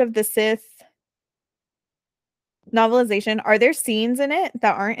Revenge of the Sith novelization, are there scenes in it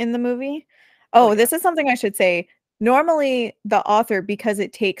that aren't in the movie? Oh Oh, yeah. this is something I should say. Normally, the author, because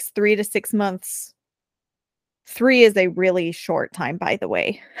it takes 3 to 6 months, 3 is a really short time, by the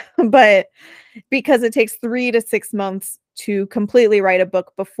way, but because it takes 3 to 6 months to completely write a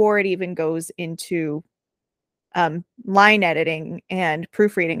book before it even goes into line editing and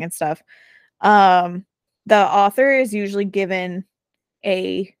proofreading and stuff, um, the author is usually given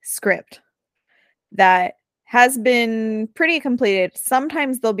a script that has been pretty completed.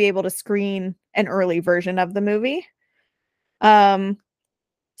 Sometimes they'll be able to screen an early version of the movie. Um,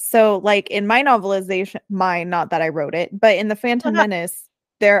 so like in my novelization, mine, not that I wrote it, but in the Phantom Menace,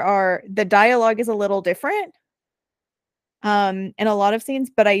 the dialogue is a little different in a lot of scenes,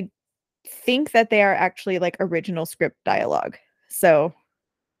 but I think that they are actually like original script dialogue. So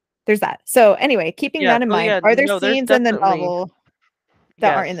there's that. So anyway, keeping Yeah, that in so mind, yeah, are there no, there's scenes in the definitely novel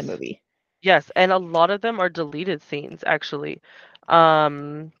that aren't in the yes. movie? Yes, and a lot of them are deleted scenes actually.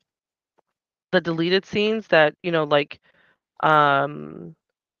 Um the deleted scenes that, like um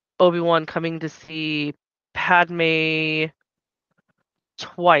Obi-Wan coming to see Padme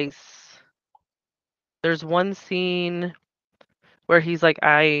twice. There's one scene where he's like,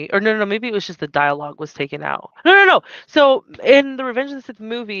 or no, no, no, maybe it was just the dialogue was taken out. No, no, no. So in the Revenge of the Sith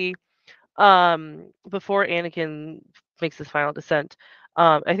movie, before Anakin makes his final descent,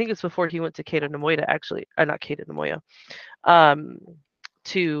 I think it's before he went to Cato Nemoida, actually, not Cato Nemoida, um,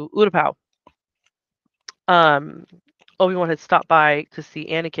 to Utapau. Um, Obi-Wan had stopped by to see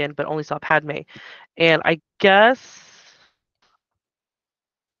Anakin, but only saw Padme, and I guess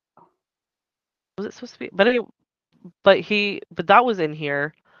was it supposed to be? But anyway, but that was in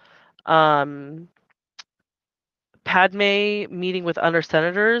here. Um, Padme meeting with under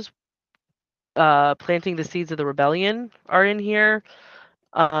senators, planting the seeds of the rebellion are in here.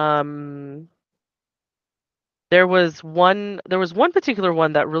 Um, there was one particular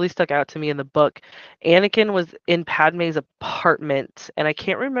one that really stuck out to me in the book. Anakin was in Padme's apartment, and I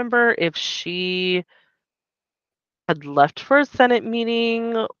can't remember if she had left for a Senate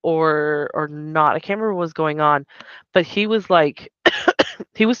meeting or not. I can't remember what was going on, but he was like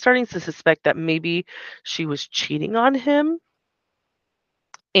he was starting to suspect that maybe she was cheating on him,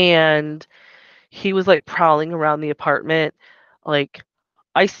 and he was like prowling around the apartment like,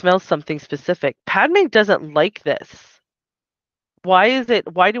 I smell something specific. Padme doesn't like this. Why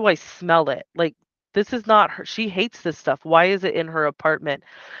do I smell it? Like, this is not her. She hates this stuff. Why is it in her apartment?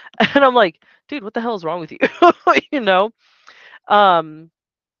 And I'm like, dude, what the hell is wrong with you? you know? Um,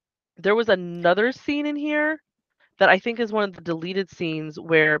 there was another scene in here that I think is one of the deleted scenes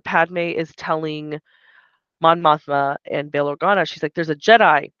where Padme is telling Mon Mothma and Bail Organa, she's like, there's a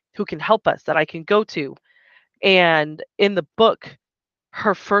Jedi who can help us that I can go to. And in the book,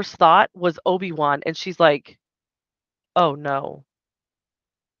 her first thought was Obi-Wan, and she's like, oh no,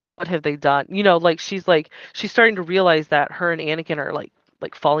 what have they done? She's starting to realize that her and Anakin are like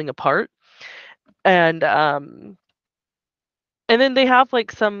falling apart. And and then they have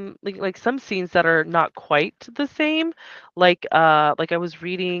like some scenes that are not quite the same. Like I was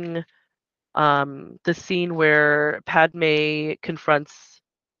reading the scene where Padme confronts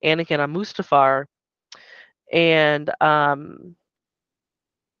Anakin on Mustafar, and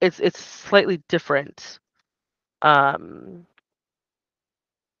it's slightly different. Um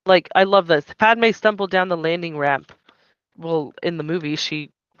like, I love this. Padme stumbled down the landing ramp. Well, in the movie,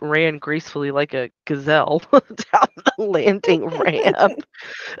 she ran gracefully like a gazelle down the landing ramp.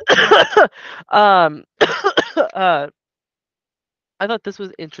 um, uh, I thought this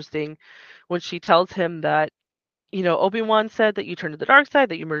was interesting when she tells him that, Obi-Wan said that you turned to the dark side,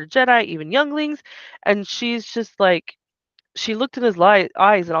 that you murdered Jedi, even younglings. And she's just like, she looked in his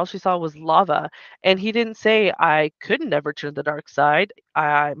eyes and all she saw was lava. And he didn't say, I could never turn to the dark side.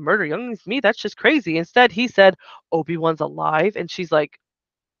 I murder younglings. Me, that's just crazy. Instead, he said, Obi-Wan's alive. And she's like,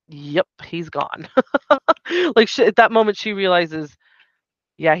 yep, he's gone. Like, at that moment, she realizes,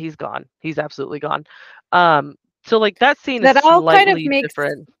 yeah, he's gone. He's absolutely gone. So, like, that scene is That all kind of slightly makes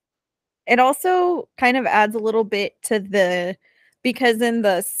different. it also kind of adds a little bit to the because in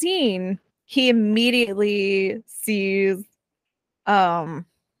the scene he immediately sees um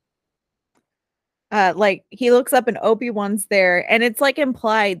like he looks up and Obi-Wan's there and it's like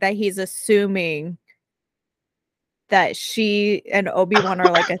implied that he's assuming that she and Obi-Wan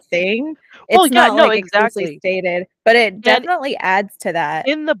are like a thing. Well, It's yeah, not no, like explicitly exactly. stated, but it And definitely adds to that.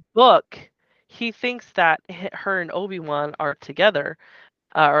 in the book, he thinks that her and Obi-Wan are together,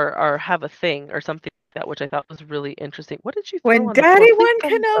 or have a thing or something like that, which I thought was really interesting. What did you throw When on the floor? Daddy Please One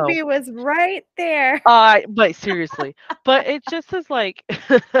tell me no. Kenobi was right there. But seriously, but it just is like,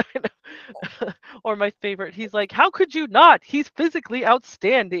 or my favorite, he's like, how could you not? He's physically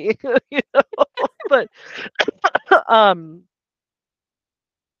outstanding, you know. But um,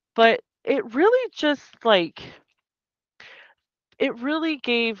 but it really just like it really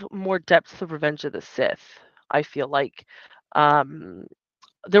gave more depth to Revenge of the Sith. I feel like, um,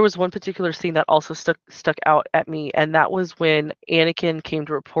 there was one particular scene that also stuck out at me, and that was when Anakin came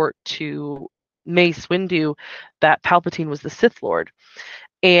to report to Mace Windu that Palpatine was the Sith Lord,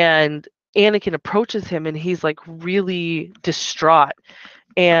 and Anakin approaches him, and he's like really distraught,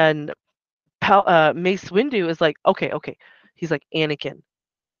 and Mace Windu is like, okay, okay, he's like, Anakin,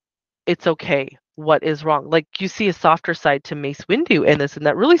 it's okay. What is wrong? Like you see a softer side to Mace Windu in this, and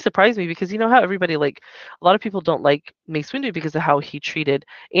that really surprised me because you know how everybody like a lot of people don't like Mace Windu because of how he treated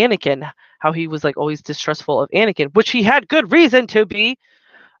Anakin, how he was like always distrustful of Anakin, which he had good reason to be.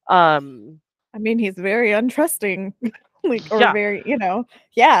 Um, I mean, he's very untrusting, like, or yeah, very,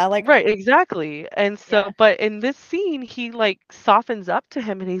 yeah, like, right, exactly. And yeah. so, but in this scene, he like softens up to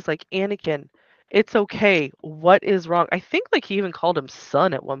him, and he's like, Anakin, it's okay. What is wrong? I think like he even called him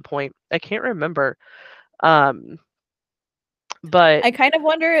son at one point. I can't remember. Um, but I kind of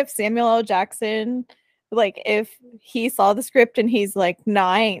wonder if Samuel L. Jackson, like, if he saw the script and he's like, nah,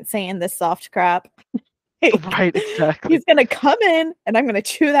 I ain't saying this soft crap. Like, right, exactly. he's gonna come in and I'm gonna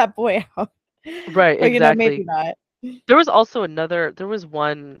chew that boy out. Right, But maybe exactly. not. There was also another there was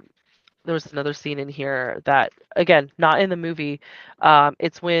another scene in here that again, not in the movie.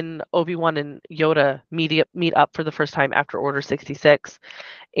 It's when Obi-Wan and Yoda meet up for the first time after Order 66,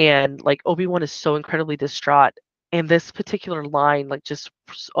 and like Obi-Wan is so incredibly distraught. And this particular line, like just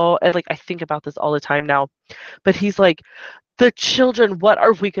oh, and like I think about this all the time now. But he's like, the children, what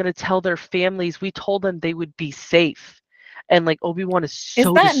are we gonna tell their families? We told them they would be safe. And like Obi-Wan is Is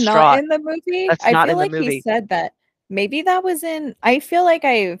so that not distraught. in the movie? That's I not feel in the like he movie. said that. Maybe that was in. I feel like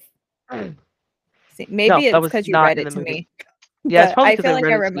I've seen. No, Maybe that it's was because you not read in it the to movie. me, Yeah, it's but probably I because feel I like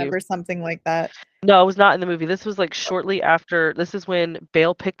read I it to you. remember something like that. No, it was not in the movie. This was like shortly after. This is when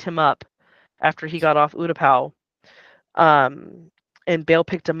Bale picked him up after he got off Utapau. Um, and Bale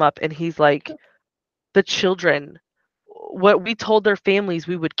picked him up, and he's like, the children, what we told their families,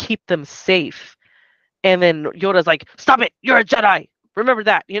 we would keep them safe. And then Yoda's like, stop it, you're a Jedi. Remember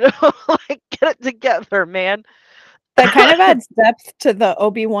that, you know, like get it together, man. That kind of adds depth to the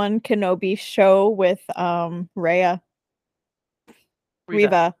Obi-Wan Kenobi show with Rhea. Riva.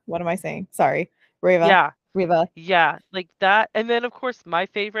 Riva. What am I saying? Sorry. Riva. Yeah, Riva. yeah, like that. And then, of course, my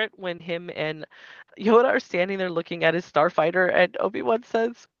favorite when him and Yoda are standing there looking at his starfighter, and Obi-Wan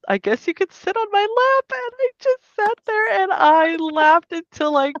says, I guess you could sit on my lap. And I just sat there and I laughed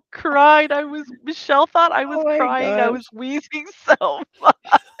until I cried. Michelle thought I was Oh my crying. I was gosh. wheezing so much.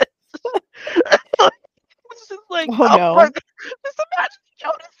 It's just like, Oh oh my no. God. Just imagine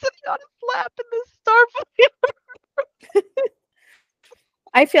Yoda sitting on his lap in this starfighter.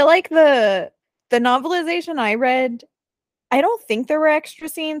 I feel like the novelization I read, I don't think there were extra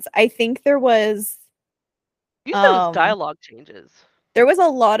scenes. I think You said it was um dialogue changes. there was a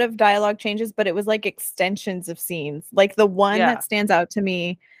lot of dialogue changes, but it was like extensions of scenes. Like the one Yeah. that stands out to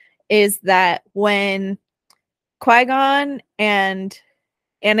me is that when Qui-Gon and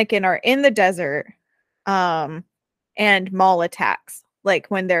Anakin are in the desert, um, and Maul attacks, like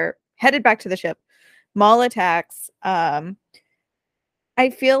when they're headed back to the ship, Maul attacks. I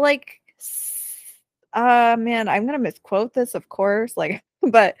feel like, man, I'm gonna misquote this, of course, like,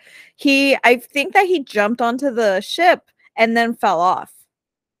 but I think that he jumped onto the ship and then fell off,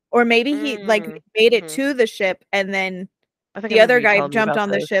 or maybe he like Mm, made it hmm. to the ship and then I think I the remember other you guy telling me jumped about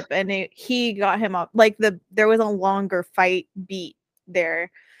on the this. ship and he got him up. Like there was a longer fight beat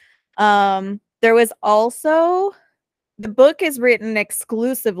there. There was also the book is written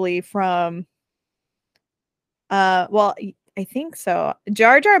exclusively from well, I think so.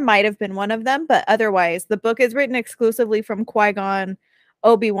 Jar Jar might have been one of them, but otherwise, the book is written exclusively from Qui-Gon,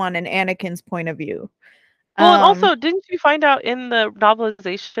 Obi-Wan, and Anakin's point of view. Well, and Um, also, didn't you find out in the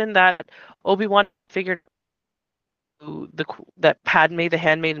novelization that Obi-Wan figured that Padme, the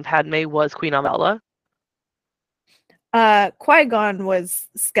handmaiden Padme, was Queen Amidala? Qui-Gon was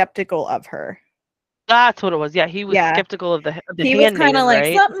skeptical of her. That's what it was. Yeah, he was Yeah. skeptical of the He was kind of handmaiden, like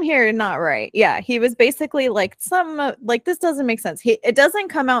right? something here not right. Yeah, he was basically like some like this doesn't make sense. It doesn't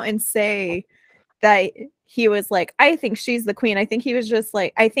come out and say that he was like I think she's the queen. I think he was just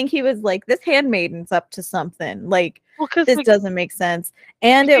like I think he was like this handmaiden's up to something. Like Well, because this like doesn't make sense.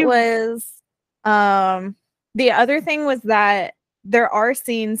 And it he, was the other thing was that there are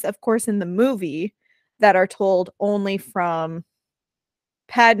scenes of course in the movie that are told only from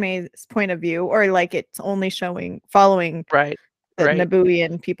Padme's point of view, or like it's only following right, the right,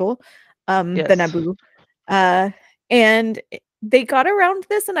 Nabooian people, the yes. Naboo, and they got around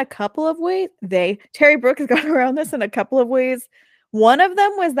this in a couple of ways. Terry Brooks got around this in a couple of ways. One of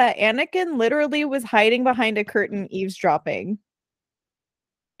them was that Anakin literally was hiding behind a curtain eavesdropping,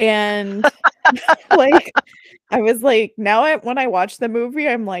 and like I was like, when I watch the movie,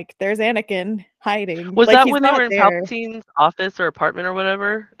 I'm like, there's Anakin hiding, Was like that he's when they not were in there. Palpatine's office or apartment or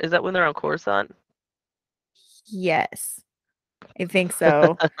whatever? Is that when they're on Coruscant? Yes, I think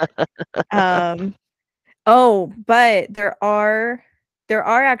so. Um, Oh, but there are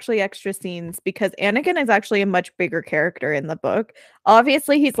actually extra scenes because Anakin is actually a much bigger character in the book.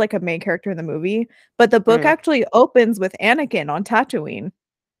 Obviously, he's like a main character in the movie, but the book Mm. actually opens with Anakin on Tatooine.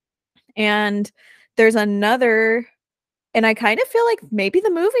 And there's another and I kind of feel like maybe the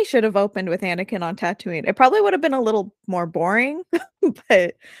movie should have opened with Anakin on Tatooine. It probably would have been a little more boring,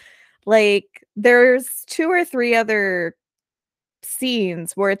 but like there's two or three other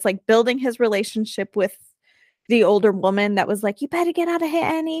scenes where it's like building his relationship with the older woman that was like, "You better get out of here,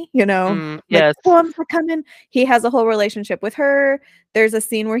 Annie," like Yes. storms are coming. He has a whole relationship with her. There's a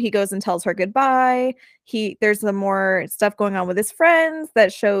scene where he goes and tells her goodbye. There's some more stuff going on with his friends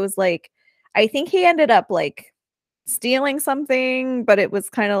that shows like I think he ended up like stealing something, but it was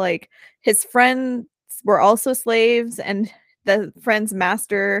kind of like his friends were also slaves and the friend's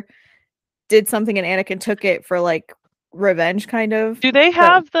master did something and Anakin took it for like revenge kind of. Do they That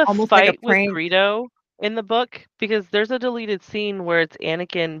have the almost like a fight with prank. Greedo in the book? Because there's a deleted scene where it's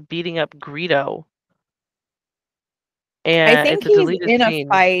Anakin beating up Greedo, I and think it's a he's deleted in a scene.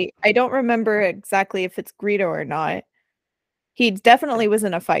 fight. I don't remember exactly if it's Greedo or not. He definitely was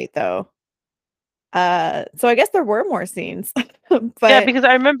in a fight though. So I guess there were more scenes. Yeah, But because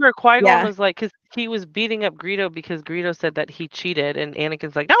I remember Qui-Gon yeah, was like, because he was beating up Greedo because Greedo said that he cheated, and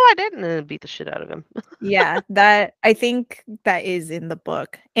Anakin's like, "No, I didn't," and beat the shit out of him. yeah, that I think that is in the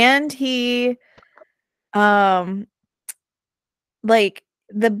book. And um like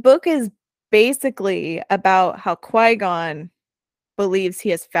the book is basically about how Qui-Gon believes he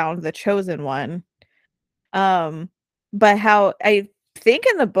has found the chosen one. Um, but how I think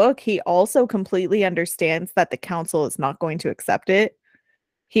in the book he also completely understands that the council is not going to accept it.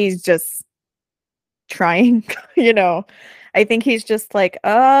 He's just trying, you know. I think he's just like,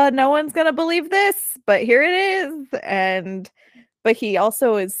 no one's gonna believe this, but here it is. And but he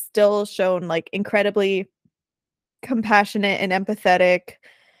also is still shown like incredibly compassionate and empathetic.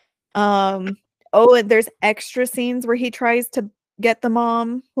 Um, oh, and there's extra scenes where he tries to get the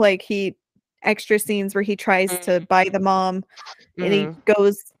mom, like he extra scenes where he tries to buy the mom and he Mm-hmm.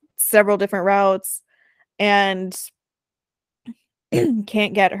 goes several different routes and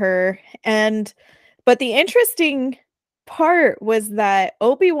can't get her. And but the interesting part was that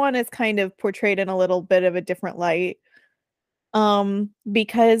Obi-Wan is kind of portrayed in a little bit of a different light.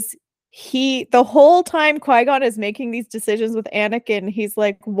 Because the whole time Qui-Gon is making these decisions with Anakin, he's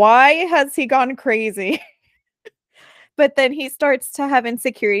like, why has he gone crazy? But then he starts to have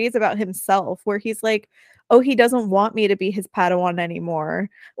insecurities about himself where he's like, oh, he doesn't want me to be his Padawan anymore.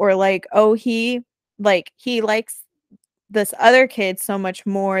 Or like, oh, he likes this other kid so much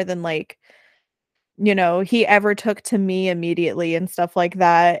more than like, he ever took to me immediately and stuff like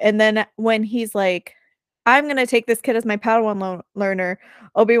that. And then when he's like, I'm gonna take this kid as my Padawan learner,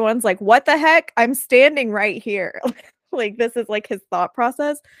 Obi-Wan's like, what the heck? I'm standing right here. Like this is like his thought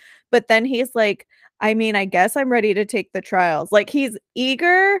process. But then he's like, I mean, I guess I'm ready to take the trials. Like he's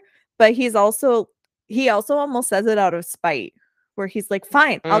eager, but he also almost says it out of spite, where he's like,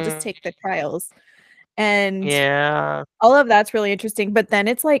 fine, I'll just Mm, take the trials. And yeah. all of that's really interesting. But then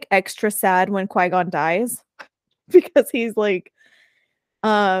it's like extra sad when Qui-Gon dies because he's like,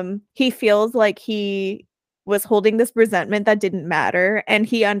 he feels like he was holding this resentment that didn't matter. And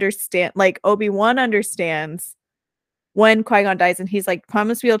like Obi-Wan understands when Qui-Gon dies and he's like,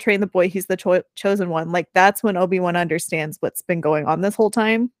 promise me you'll train the boy, he's the chosen one. Like that's when Obi-Wan understands what's been going on this whole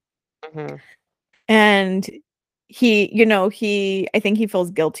time. Mm-hmm. And I think he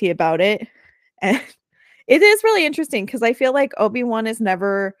feels guilty about it. And It is really interesting because I feel like Obi-Wan is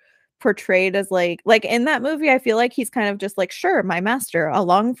never portrayed as like in that movie, I feel like he's kind of just like, sure, my master,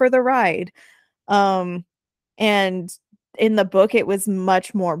 along for the ride. Um, and in the book it was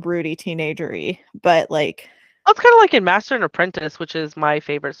much more broody teenagery, but like Well, it's kind of like in Master and Apprentice, which is my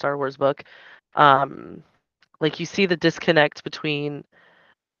favorite Star Wars book. Um, like you see the disconnect between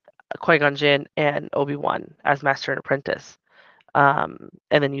Qui-Gon Jinn and Obi-Wan as Master and Apprentice. And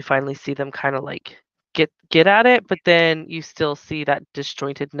then you finally see them kind of like get at it, but then you still see that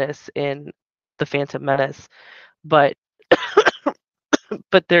disjointedness in the Phantom Menace. But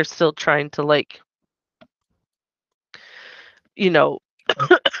but they're still trying to like, you know,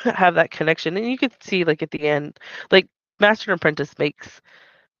 have that connection. And you could see like at the end, like Master and Apprentice makes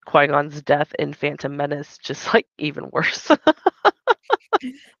Qui-Gon's death in Phantom Menace just like even worse.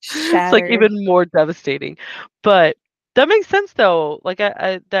 It's like shattered. even more devastating. But that makes sense though. Like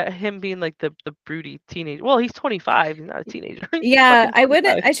I that him being like the broody teenager. Well, he's 25. He's not a teenager. He's Yeah, fucking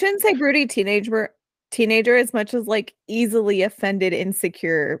 25. I shouldn't say broody teenager as much as like easily offended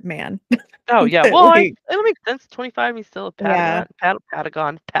insecure man. Oh yeah. But Well, like it'll make sense. 25. He's still a yeah,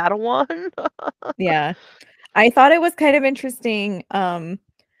 Padawan. yeah. I thought it was kind of interesting.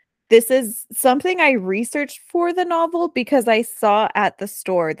 This is something I researched for the novel because I saw at the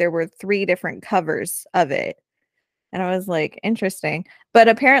store there were 3 different covers of it. And I was like, interesting. But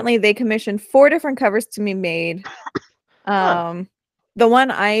apparently they commissioned 4 different covers to be made. Huh. The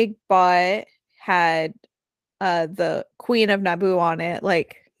one I bought had the Queen of Naboo on it,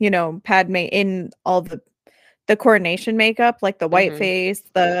 like, Padme in all the coronation makeup, like the white Hmm. face,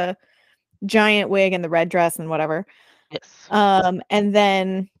 the giant wig and the red dress and whatever. Yes. And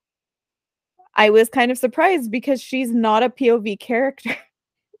then I was kind of surprised because she's not a POV character.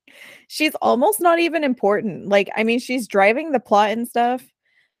 She's almost not even important. Like, I mean, she's driving the plot and stuff,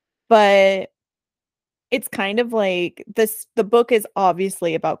 but it's kind of like the book is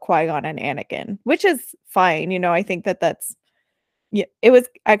obviously about Qui-Gon and Anakin, which is fine. I think that's yeah, it was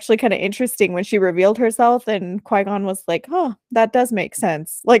actually kind of interesting when she revealed herself and Qui-Gon was like, "Oh, that does make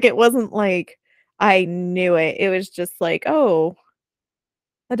sense." Like it wasn't like I knew it. It was just like, "Oh,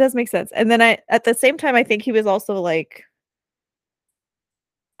 that does make sense." And then at the same time I think he was also like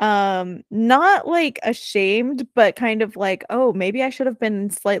not like ashamed, but kind of like, "Oh, maybe I should have been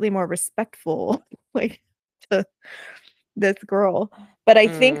slightly more respectful." Like to this girl. But I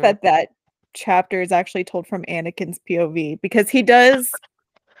think Mm. that chapter is actually told from Anakin's POV because he does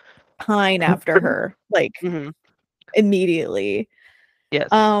pine after her, like, Hmm. immediately. Yes.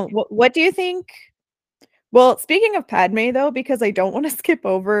 What do you think? Well, speaking of Padme, though, because I don't want to skip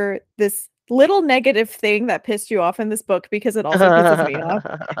over this little negative thing that pissed you off in this book because it also pisses me off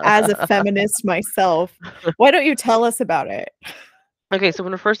as a feminist myself. Why don't you tell us about it? Okay, so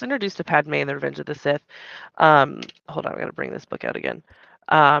when we're first introduced to Padme in The Revenge of the Sith, hold on, I'm gonna bring this book out again.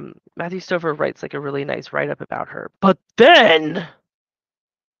 Matthew Stover writes like a really nice write-up about her, but then,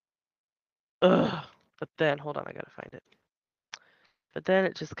 ugh, but then, hold on, I gotta find it. But then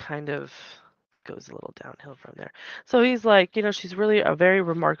it just kind of goes a little downhill from there. So he's like, she's really a very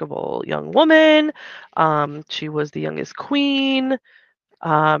remarkable young woman. She was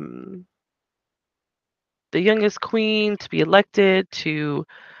um, the youngest queen to be elected to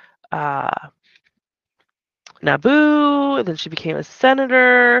uh, Naboo. And then she became a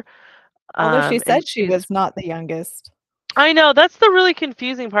senator. Although she And said she she's, was not the youngest. I know that's the really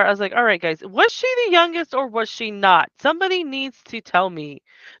confusing part. I was like, all right, guys, was she the youngest or was she not? Somebody needs to tell me.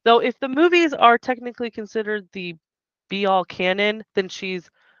 Though, if the movies are technically considered the be all canon, then she's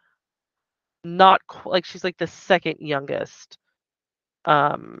not like she's like the second youngest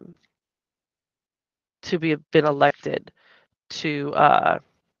um to be been elected to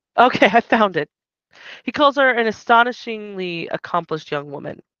okay, I found it. He calls her an astonishingly accomplished young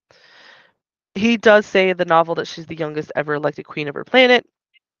woman. He does say in the novel that she's the youngest ever elected queen of her planet,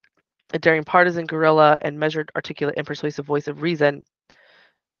 a daring partisan guerrilla and measured, articulate, and persuasive voice of reason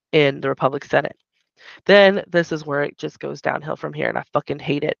in the Republic Senate. Then this is where it just goes downhill from here, and I fucking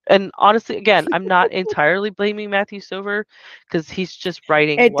hate it. And honestly, again, I'm not entirely blaming Matthew Stover because he's just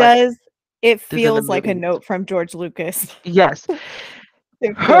writing It what does. It is in the feels like a movie. note from George Lucas. Yes,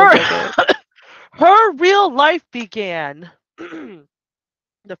 It feels her like it. her real life began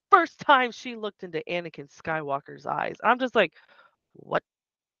the first time she looked into Anakin Skywalker's eyes. I'm just like, what?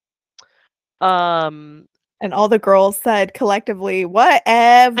 Um, And all the girls said collectively, and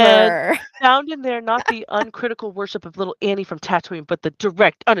whatever. found in there not the uncritical worship of little Annie from Tatooine, but the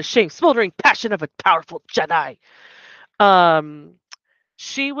direct, unashamed, smoldering passion of a powerful Jedi. Um,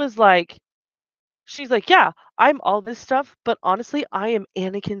 she was like, she's like, yeah, I'm all this stuff, but honestly, I am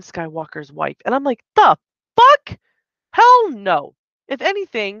Anakin Skywalker's wife. And I'm like, the fuck? Hell no. If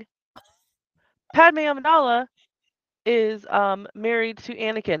anything, Padme Amidala is married to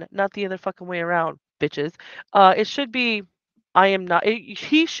Anakin, not the other fucking way around, bitches. It should be I am not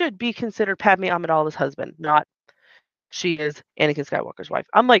he should be considered Padme Amidala's husband, not she is Anakin Skywalker's wife.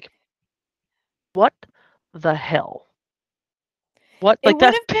 I'm like, what the hell? What? It Like would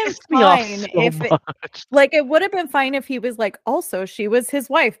that have been pissed me off fine so if much. it would have been fine if he was like, also, she was his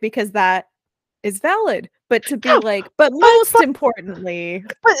wife because that is valid. But to be Yeah, like, but but it's most like importantly,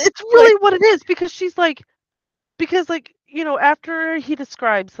 but it's like, really what it is because she's like because like, after he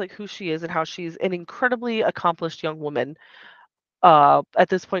describes like who she is and how she's an incredibly accomplished young woman, at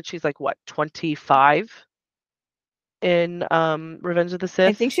this point she's like what, 25 in Revenge of the I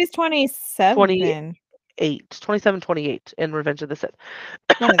Sith? think she's 28, 27. 27, 28 in Revenge of the Sith.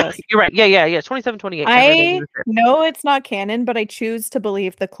 One of those. You're right. Yeah. 27, 28 in Revenge of I the Sith. know it's not canon, but I choose to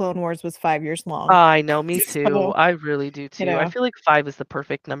believe the Clone Wars was 5 years long. I know, me too. So, I really do you too. I know, feel like 5 is the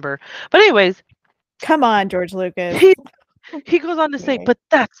perfect number. But anyways, come on, George Lucas. he he goes on to say, Anyway, but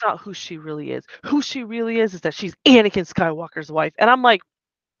that's not who she really is. Who she really is that she's Anakin Skywalker's wife. And I'm like,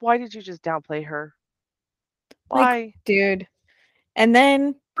 why did you just downplay her? like, Why? dude. And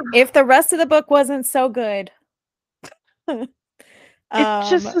then if the rest of the book wasn't so good, It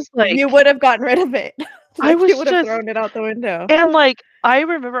just is like you would have gotten rid of it. I Like you was would have just thrown it out the window. and like I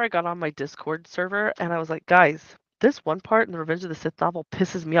remember I got on my Discord server and I was like, guys, this one part in the Revenge of the Sith novel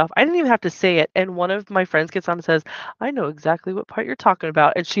pisses me off. I didn't even have to say it. And one of my friends gets on and says, I know exactly what part you're talking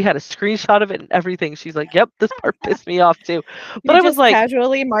about. And she had a screenshot of it and everything. She's like, yep, this part pissed me off too. But You I was just like,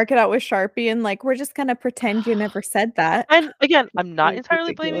 casually mark it out with Sharpie and like we're just gonna pretend you never said that. and again, I'm not It's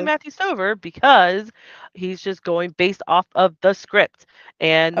entirely blaming ridiculous. Matthew Stover because he's just going based off of the script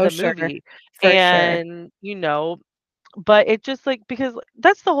and Oh, the sure. movie. For sure. And, but it just like because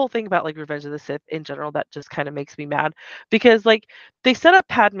that's the whole thing about like Revenge of the Sith in general that just kind of makes me mad because like they set up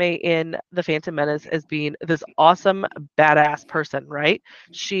Padme in The Phantom Menace as being this awesome badass person, right?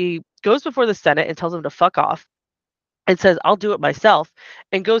 She goes before the Senate and tells them to fuck off and says, I'll do it myself,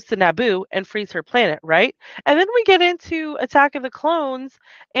 and goes to Naboo and frees her planet, right? And then we get into Attack of the Clones,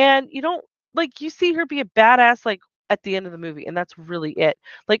 and you don't like you see her be a badass like at the end of the movie, and that's really it.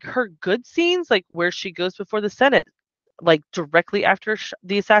 Like her good scenes, like where she goes before the Senate, like directly after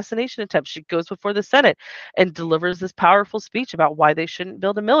the assassination attempt, she goes before the Senate and delivers this powerful speech about why they shouldn't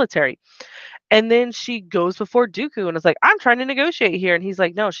build a military. And then she goes before Dooku and is like, I'm trying to negotiate here. And he's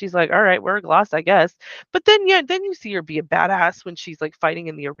like, no, she's like, all right, we're a gloss, I guess. But then, yeah, then you see her be a badass when she's like fighting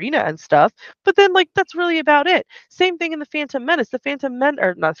in the arena and stuff. But then, like, that's really about it. Same thing in The Phantom Menace. The Phantom Men,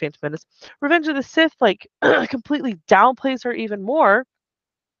 or not Phantom Menace, Revenge of the Sith, like, completely downplays her even more,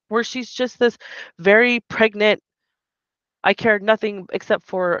 where she's just this very pregnant, I cared nothing except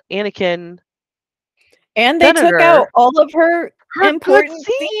for Anakin And they took senator. out all of her Her good important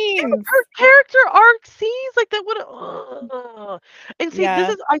scenes, scenes. her character arc scenes, like that would. And see,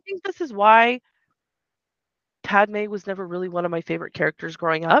 Yeah. I think this is why Padme was never really one of my favorite characters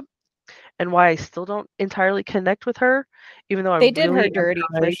growing up, and why I still don't entirely connect with her, even though I They did her really am dirty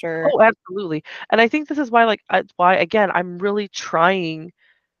for trying. sure. Oh, absolutely. And I think this is why, like, why again, I'm really trying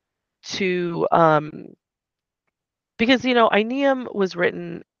to, because Ineum was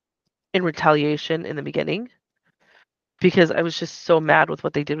written in retaliation in the beginning because I was just so mad with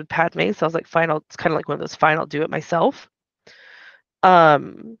what they did with Padme. So I was like, fine, it's kind of like one of those fine, I'll do it myself.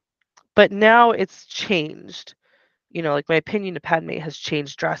 Um, but now it's changed. Like my opinion of Padme has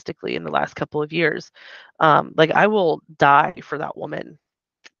changed drastically in the last couple of years. Like I will die for that woman,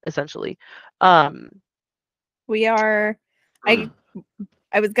 essentially. Um, We are I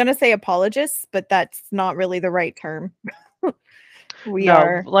I was gonna say apologists, but that's not really the right term. We no,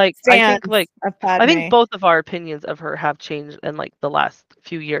 are like fans of I think Padme. both of our opinions of her have changed in like the last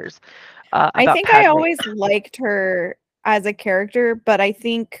few years I about think I Padme. always liked her as a character, but I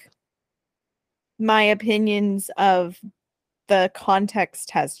think my opinions of the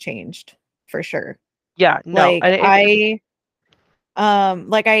context has changed for sure. Yeah, no, Like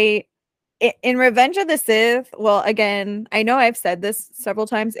like I in Revenge of the Sith, well, again, I know I've said this several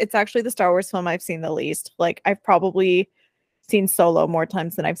times. It's actually the Star Wars film I've seen the least. Like I've probably seen Solo more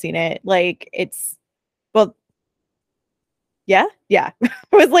times than I've seen it. Like it's well, yeah. I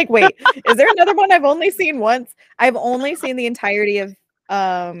was like, wait, is there another one I've only seen once? I've only seen the entirety of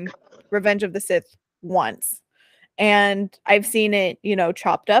Revenge of the Sith once. And I've seen it,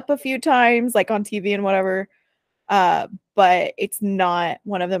 chopped up a few times, like on TV and whatever. But it's not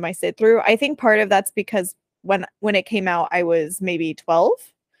one of them I sit through. I think part of that's because when it came out, I was maybe 12,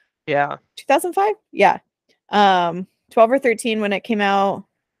 yeah, 2005. Yeah. 12 or 13 when it came out,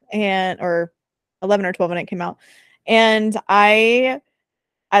 and or 11 or 12 when it came out. And I,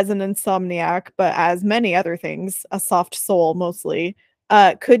 as an insomniac, but as many other things, a soft soul mostly,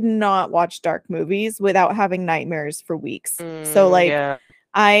 could not watch dark movies without having nightmares for weeks. So like Yeah.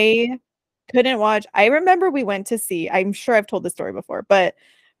 I couldn't watch. I remember we went to see, I'm sure I've told this story before, but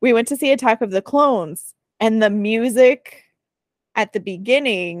we went to see Attack of the Clones, and the music at the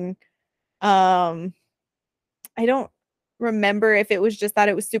beginning, um I don't remember if it was just that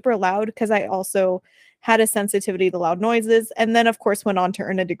it was super loud, because I also had a sensitivity to loud noises, and then of course went on to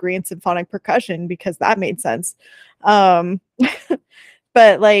earn a degree in symphonic percussion because that made sense. Um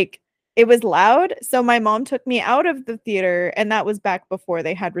but like it was loud, so my mom took me out of the theater, and that was back before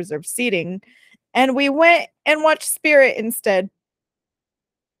they had reserved seating, and we went and watched Spirit instead.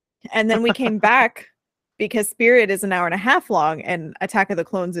 And then we came back because Spirit is an hour and a half long and Attack of the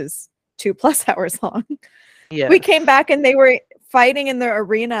Clones is 2+ hours long. We came Yes. back and they were fighting in the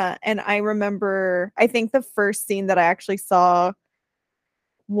arena. And I remember, I think the first scene that I actually saw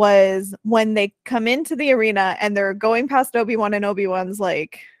was when they come into the arena and they're going past Obi-Wan, and Obi-Wan's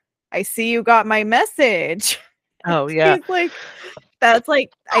like, I see you got my message. Oh, yeah. He's like, that's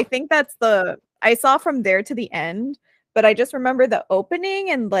like, I think that's I saw from there to the end, but I just remember the opening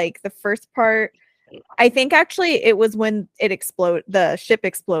and like the first part. I think actually it was when the ship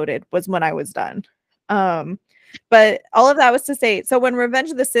exploded was when I was done. Um, but all of that was to say, so when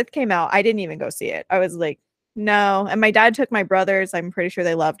Revenge of the Sith came out, I didn't even go see it. I was like, no. And my dad took my brothers. I'm pretty sure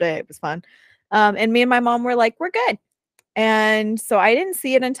they loved it. It was fun. And me and my mom were like, we're good. And so I didn't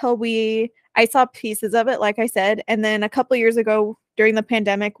see it until I saw pieces of it, like I said. And then a couple years ago during the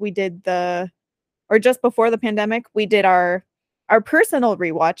pandemic, or just before the pandemic, we did our personal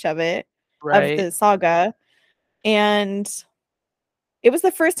rewatch of Right. the saga. And it was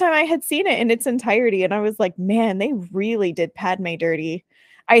the first time I had seen it in its entirety. And I was like, man, they really did Padme dirty.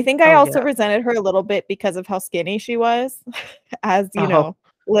 I think I Oh, also yeah. resented her a little bit because of how skinny she was, as Oh,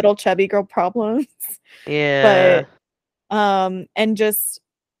 little chubby girl problems. yeah. But and just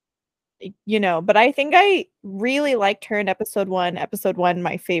but I think I really liked her in episode 1. Episode 1,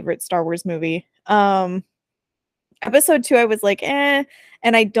 my favorite Star Wars movie. Episode 2, I was like, eh,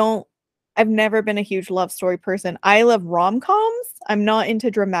 and I've never been a huge love story person. I love rom-coms. I'm not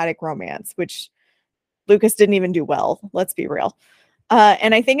into dramatic romance, which Lucas didn't even do well, let's be real.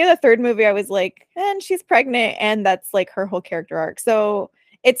 And I think in the third movie, I was like, and she's pregnant, and that's like her whole character arc. So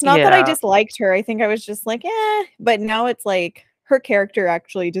it's not that I Yeah. disliked her. I think I was just like, but now it's like her character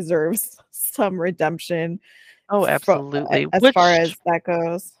actually deserves some redemption Oh, absolutely. as far Which as that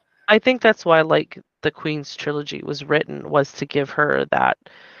goes. I think that's why, like, the Queen's trilogy was written, was to give her that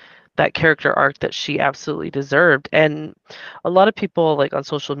character arc that she absolutely deserved. And a lot of people, like, on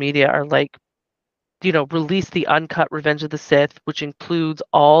social media are like, release the uncut Revenge of the Sith, which includes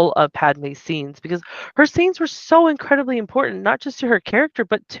all of Padme's scenes, because her scenes were so incredibly important, not just to her character,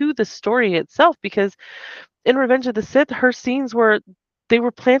 but to the story itself. Because in Revenge of the Sith, her scenes they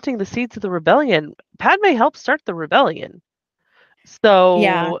were planting the seeds of the rebellion. Padme helped start the rebellion.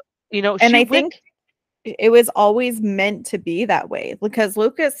 Yeah. So, And she I went. think it was always meant to be that way because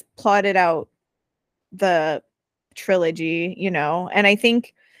Lucas plotted out the trilogy, and I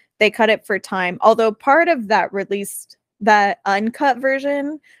think they cut it for time. Although part of that uncut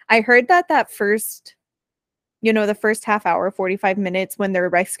version, I heard that first, the first half hour, 45 minutes when they're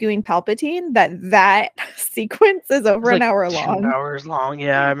rescuing Palpatine, that sequence is It was over an like hour 2 long. hours long.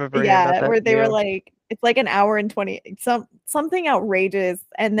 Yeah, I remember hearing about Yeah, that where they were too. like, it's like an hour and 20, something outrageous.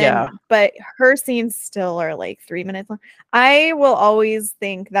 And then, Yeah. but her scenes still are like 3 minutes long. I will always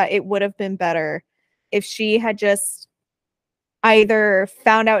think that it would have been better if she had just either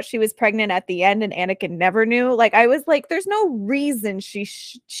found out she was pregnant at the end and Anakin never knew. Like I was like, there's no reason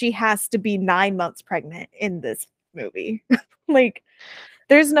she has to be 9 months pregnant in this movie. Like,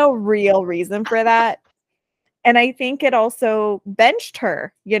 there's no real reason for that. And I think it also benched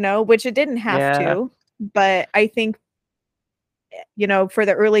her, which it didn't have Yeah. to. But I think, for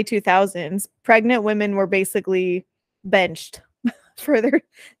the early 2000s, pregnant women were basically benched for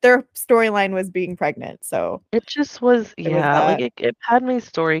their storyline was being pregnant. So It just was, there was yeah, like, that. Padme's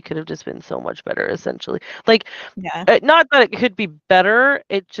story could have just been so much better, essentially. Like, Yeah. not that it could be better,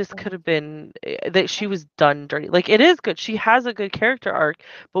 it just could have been, that she was done dirty. Like, it is good. She has a good character arc,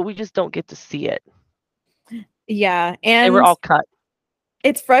 but we just don't get to see it. Yeah. They were And all cut.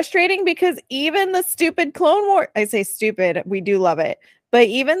 it's frustrating because even the stupid Clone War, I say stupid, we do love it. But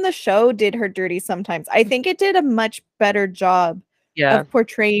even the show did her dirty sometimes. I think it did a much better job Yeah. of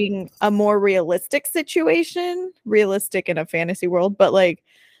portraying a more realistic situation, realistic in a fantasy world, but like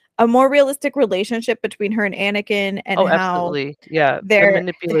a more realistic relationship between her and Anakin and Oh, how absolutely. Yeah, the there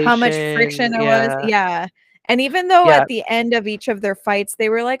how much friction manipulation, there was. yeah. Yeah. And even though Yeah, at the end of each of their fights they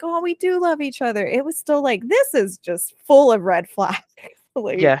were like, "Oh, we do love each other." It was still like, this is just full of red flags.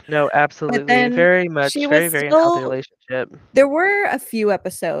 Like, yeah, no, but absolutely. then Very she much, was very unhealthy still relationship. there were a few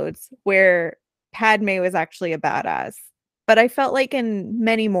episodes where Padme was actually a badass, but I felt like in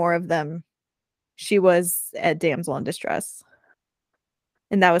many more of them she was a damsel in distress.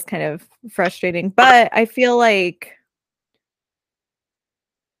 And that was kind of frustrating. But I feel like,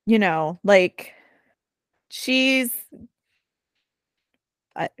 like she's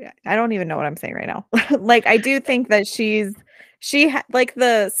I, I don't even know what I'm saying right now. Like I do think that like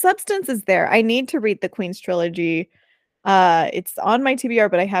the substance is there. I need to read the Queen's trilogy. It's on my TBR,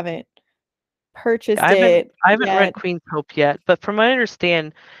 but I haven't I purchased haven't it I haven't read yet. Queen's Hope yet, but from what I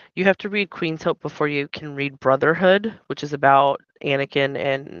understand, you have to read Queen's Hope before you can read Brotherhood, which is about Anakin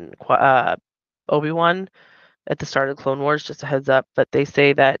and Obi-Wan at the start of Clone Wars, just a heads up, but they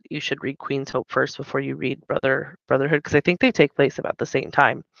say that you should read Queen's Hope first before you read Brotherhood because I think they take place about the same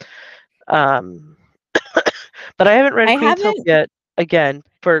time. Um, but I haven't read I Queen's Hope haven't yet, again,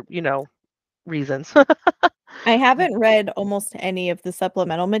 for, reasons. I haven't read almost any of the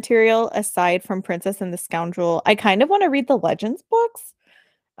supplemental material aside from Princess and the Scoundrel. I kind of want to read the Legends books,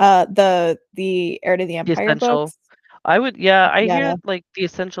 the Heir to the The Empire Essential. books. Yeah, I Yeah. hear like the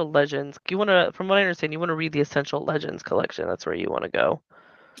Essential Legends. You want to, from what I understand, you want to read the Essential Legends collection. That's where you want to go.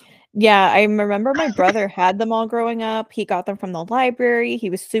 Yeah, I remember my brother had them all growing up. He got them from the library. He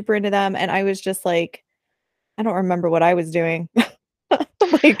was super into them, and I was just like, I don't remember what I was doing.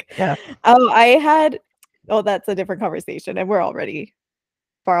 Like, Yeah. oh, that's a different conversation, and we're already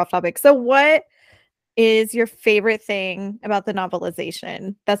far off topic. So, what is your favorite thing about the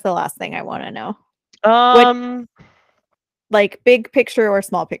novelization? That's the last thing I want to know. What, Um, like, big picture or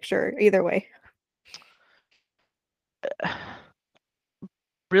small picture, either way.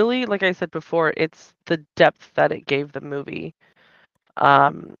 really, like I said before, it's the depth that it gave the movie.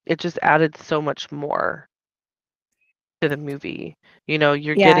 It just added so much more to the movie. You're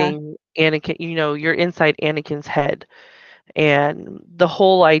Yeah, getting Anakin, you're inside Anakin's head. And the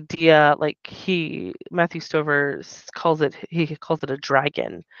whole idea, like Matthew Stover he calls it a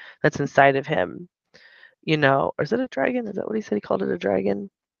dragon that's inside of him, or is it a dragon? Is that what he said? He called it a dragon.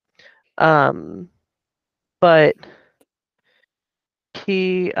 Um, but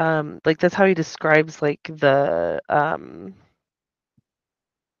he, like that's how he describes like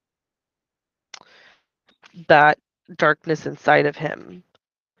that darkness inside of him.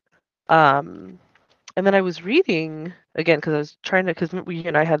 Um, and then I was reading again because I was trying to, because you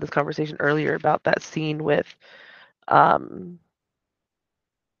and I had this conversation earlier about that scene with, um,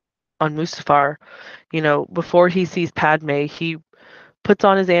 on Mustafar, before he sees Padme, he puts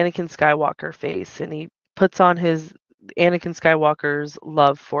on his Anakin Skywalker face and he puts on his Anakin Skywalker's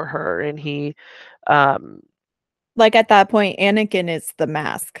love for her and he um like at that point, Anakin is the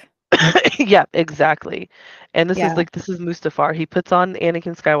mask. yeah, exactly. And Yeah. this is Mustafar. He puts on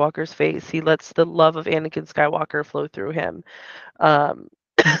Anakin Skywalker's face. He lets the love of Anakin Skywalker flow through him. Um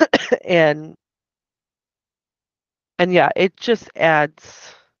and yeah, it just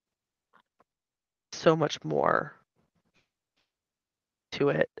adds so much more to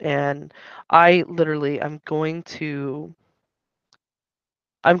it. And I literally I'm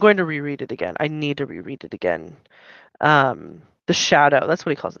going to reread it again. I need to reread it again. The Shadow, that's what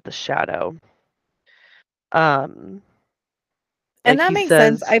he calls it, the Shadow. Um, And like that he makes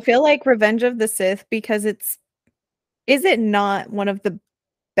sense. says, I feel like Revenge of the Sith because is it not one of the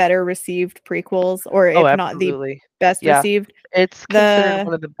better received prequels, or oh, if not the absolutely. best Yeah. received? It's considered The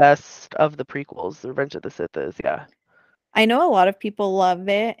one of the best of the prequels, The Revenge of the Sith is, yeah. I know a lot of people love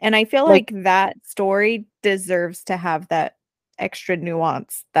it, and I feel Like like that story deserves to have that extra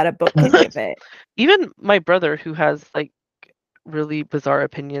nuance that a book can give it. even my brother who has like really bizarre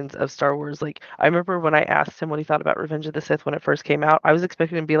opinions of Star Wars, like I remember when I asked him what he thought about Revenge of the Sith when it first came out, I was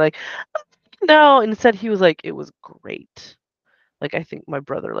expecting him to be like, no, instead he was like, it was great. Like I think my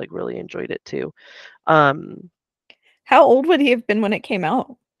brother like really enjoyed it too. Um, How old would he have been when it came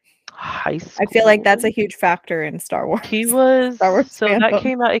out? high I feel like that's a school. huge factor in Star Wars. He was Star Wars so that fandom.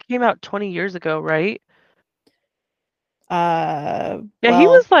 came out it came out 20 years ago, right? Yeah, he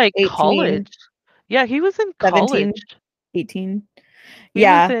Well, was like 18, college. Yeah, he was in 17, college. 18. He was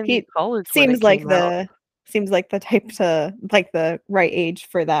Yeah, in he college when it seems like came out. the type to like the right age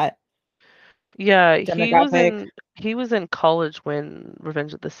for that Yeah, demographic. he was in college when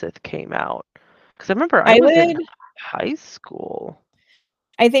Revenge of the Sith came out. Because I remember I I was in would high school.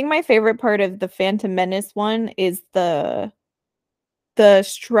 I think my favorite part of the Phantom Menace one is the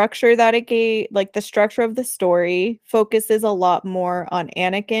structure that it gave, like the structure of the story, focuses a lot more on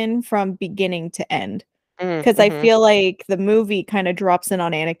Anakin from beginning to end. Because I Mm-hmm. feel like the movie kind of drops in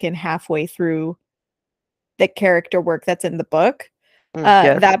on Anakin halfway through the character work that's in the book.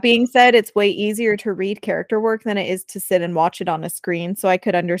 Yes. That being said, it's way easier to read character work than it is to sit and watch it on a screen. So I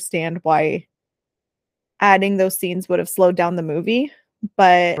could understand why adding those scenes would have slowed down the movie.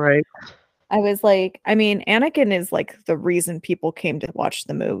 But Right. I was like, I mean, Anakin is like the reason people came to watch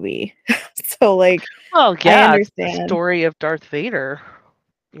the movie. So like Well, I yeah, it's the understand. story of Darth Vader,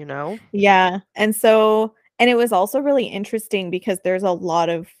 you know? Yeah. And it was also really interesting because there's a lot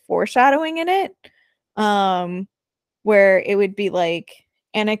of foreshadowing in it. Um where it would be like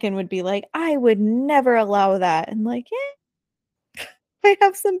Anakin would be like, I would never allow that. And like, yeah, I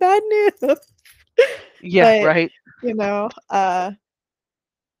have some bad news. Yeah, But right. you know,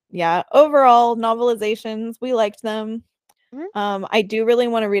 yeah, overall novelizations, we liked them. Mhm. I do really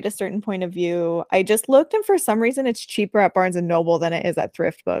want to read a certain point of view. I just looked and for some reason it's cheaper at Barnes and Noble than it is at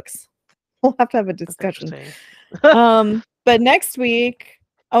thrift books. We'll have to have a That's discussion. interesting. But next week,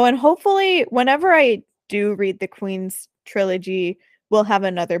 oh, and hopefully whenever I do read the Queen's trilogy, we'll have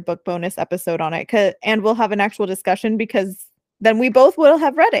another book bonus episode on it, and we'll have an actual discussion because then we both will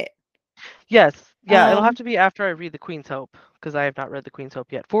have read it. Yes. Yeah, it'll have Um, to be after I read The Queen's Hope, because I have not read The Queen's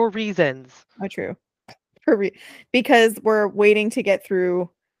Hope yet, for reasons. oh, true. Because we're waiting to get through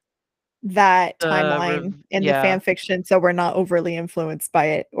that timeline in the Yeah. fan fiction, so we're not overly influenced by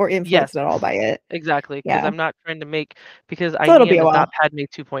it or Yes. influenced at all by it. Exactly, because Yeah. I'm not trying to make because So it'll be Ian a is not while. Padme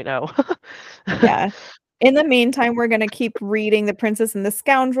 2.0. Yeah. In the meantime, we're going to keep reading The Princess and the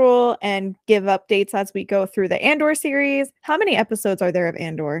Scoundrel and give updates as we go through the Andor series. How many episodes are there of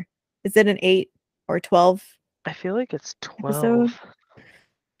Andor? Is it an 8 or 12 I feel like it's episode? 12.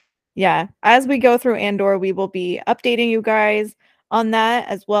 Yeah. As we go through Andor, we will be updating you guys on that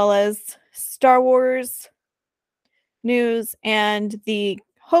as well as Star Wars news. And the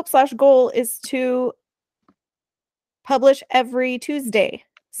hope/goal is to publish every Tuesday.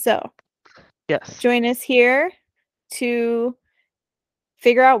 So Yes. join us here to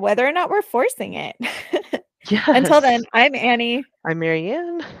figure out whether or not we're forcing it. Until then, Yes. I'm Annie, I'm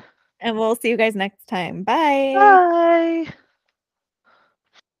Marianne. and we'll see you guys next time. Bye. Bye.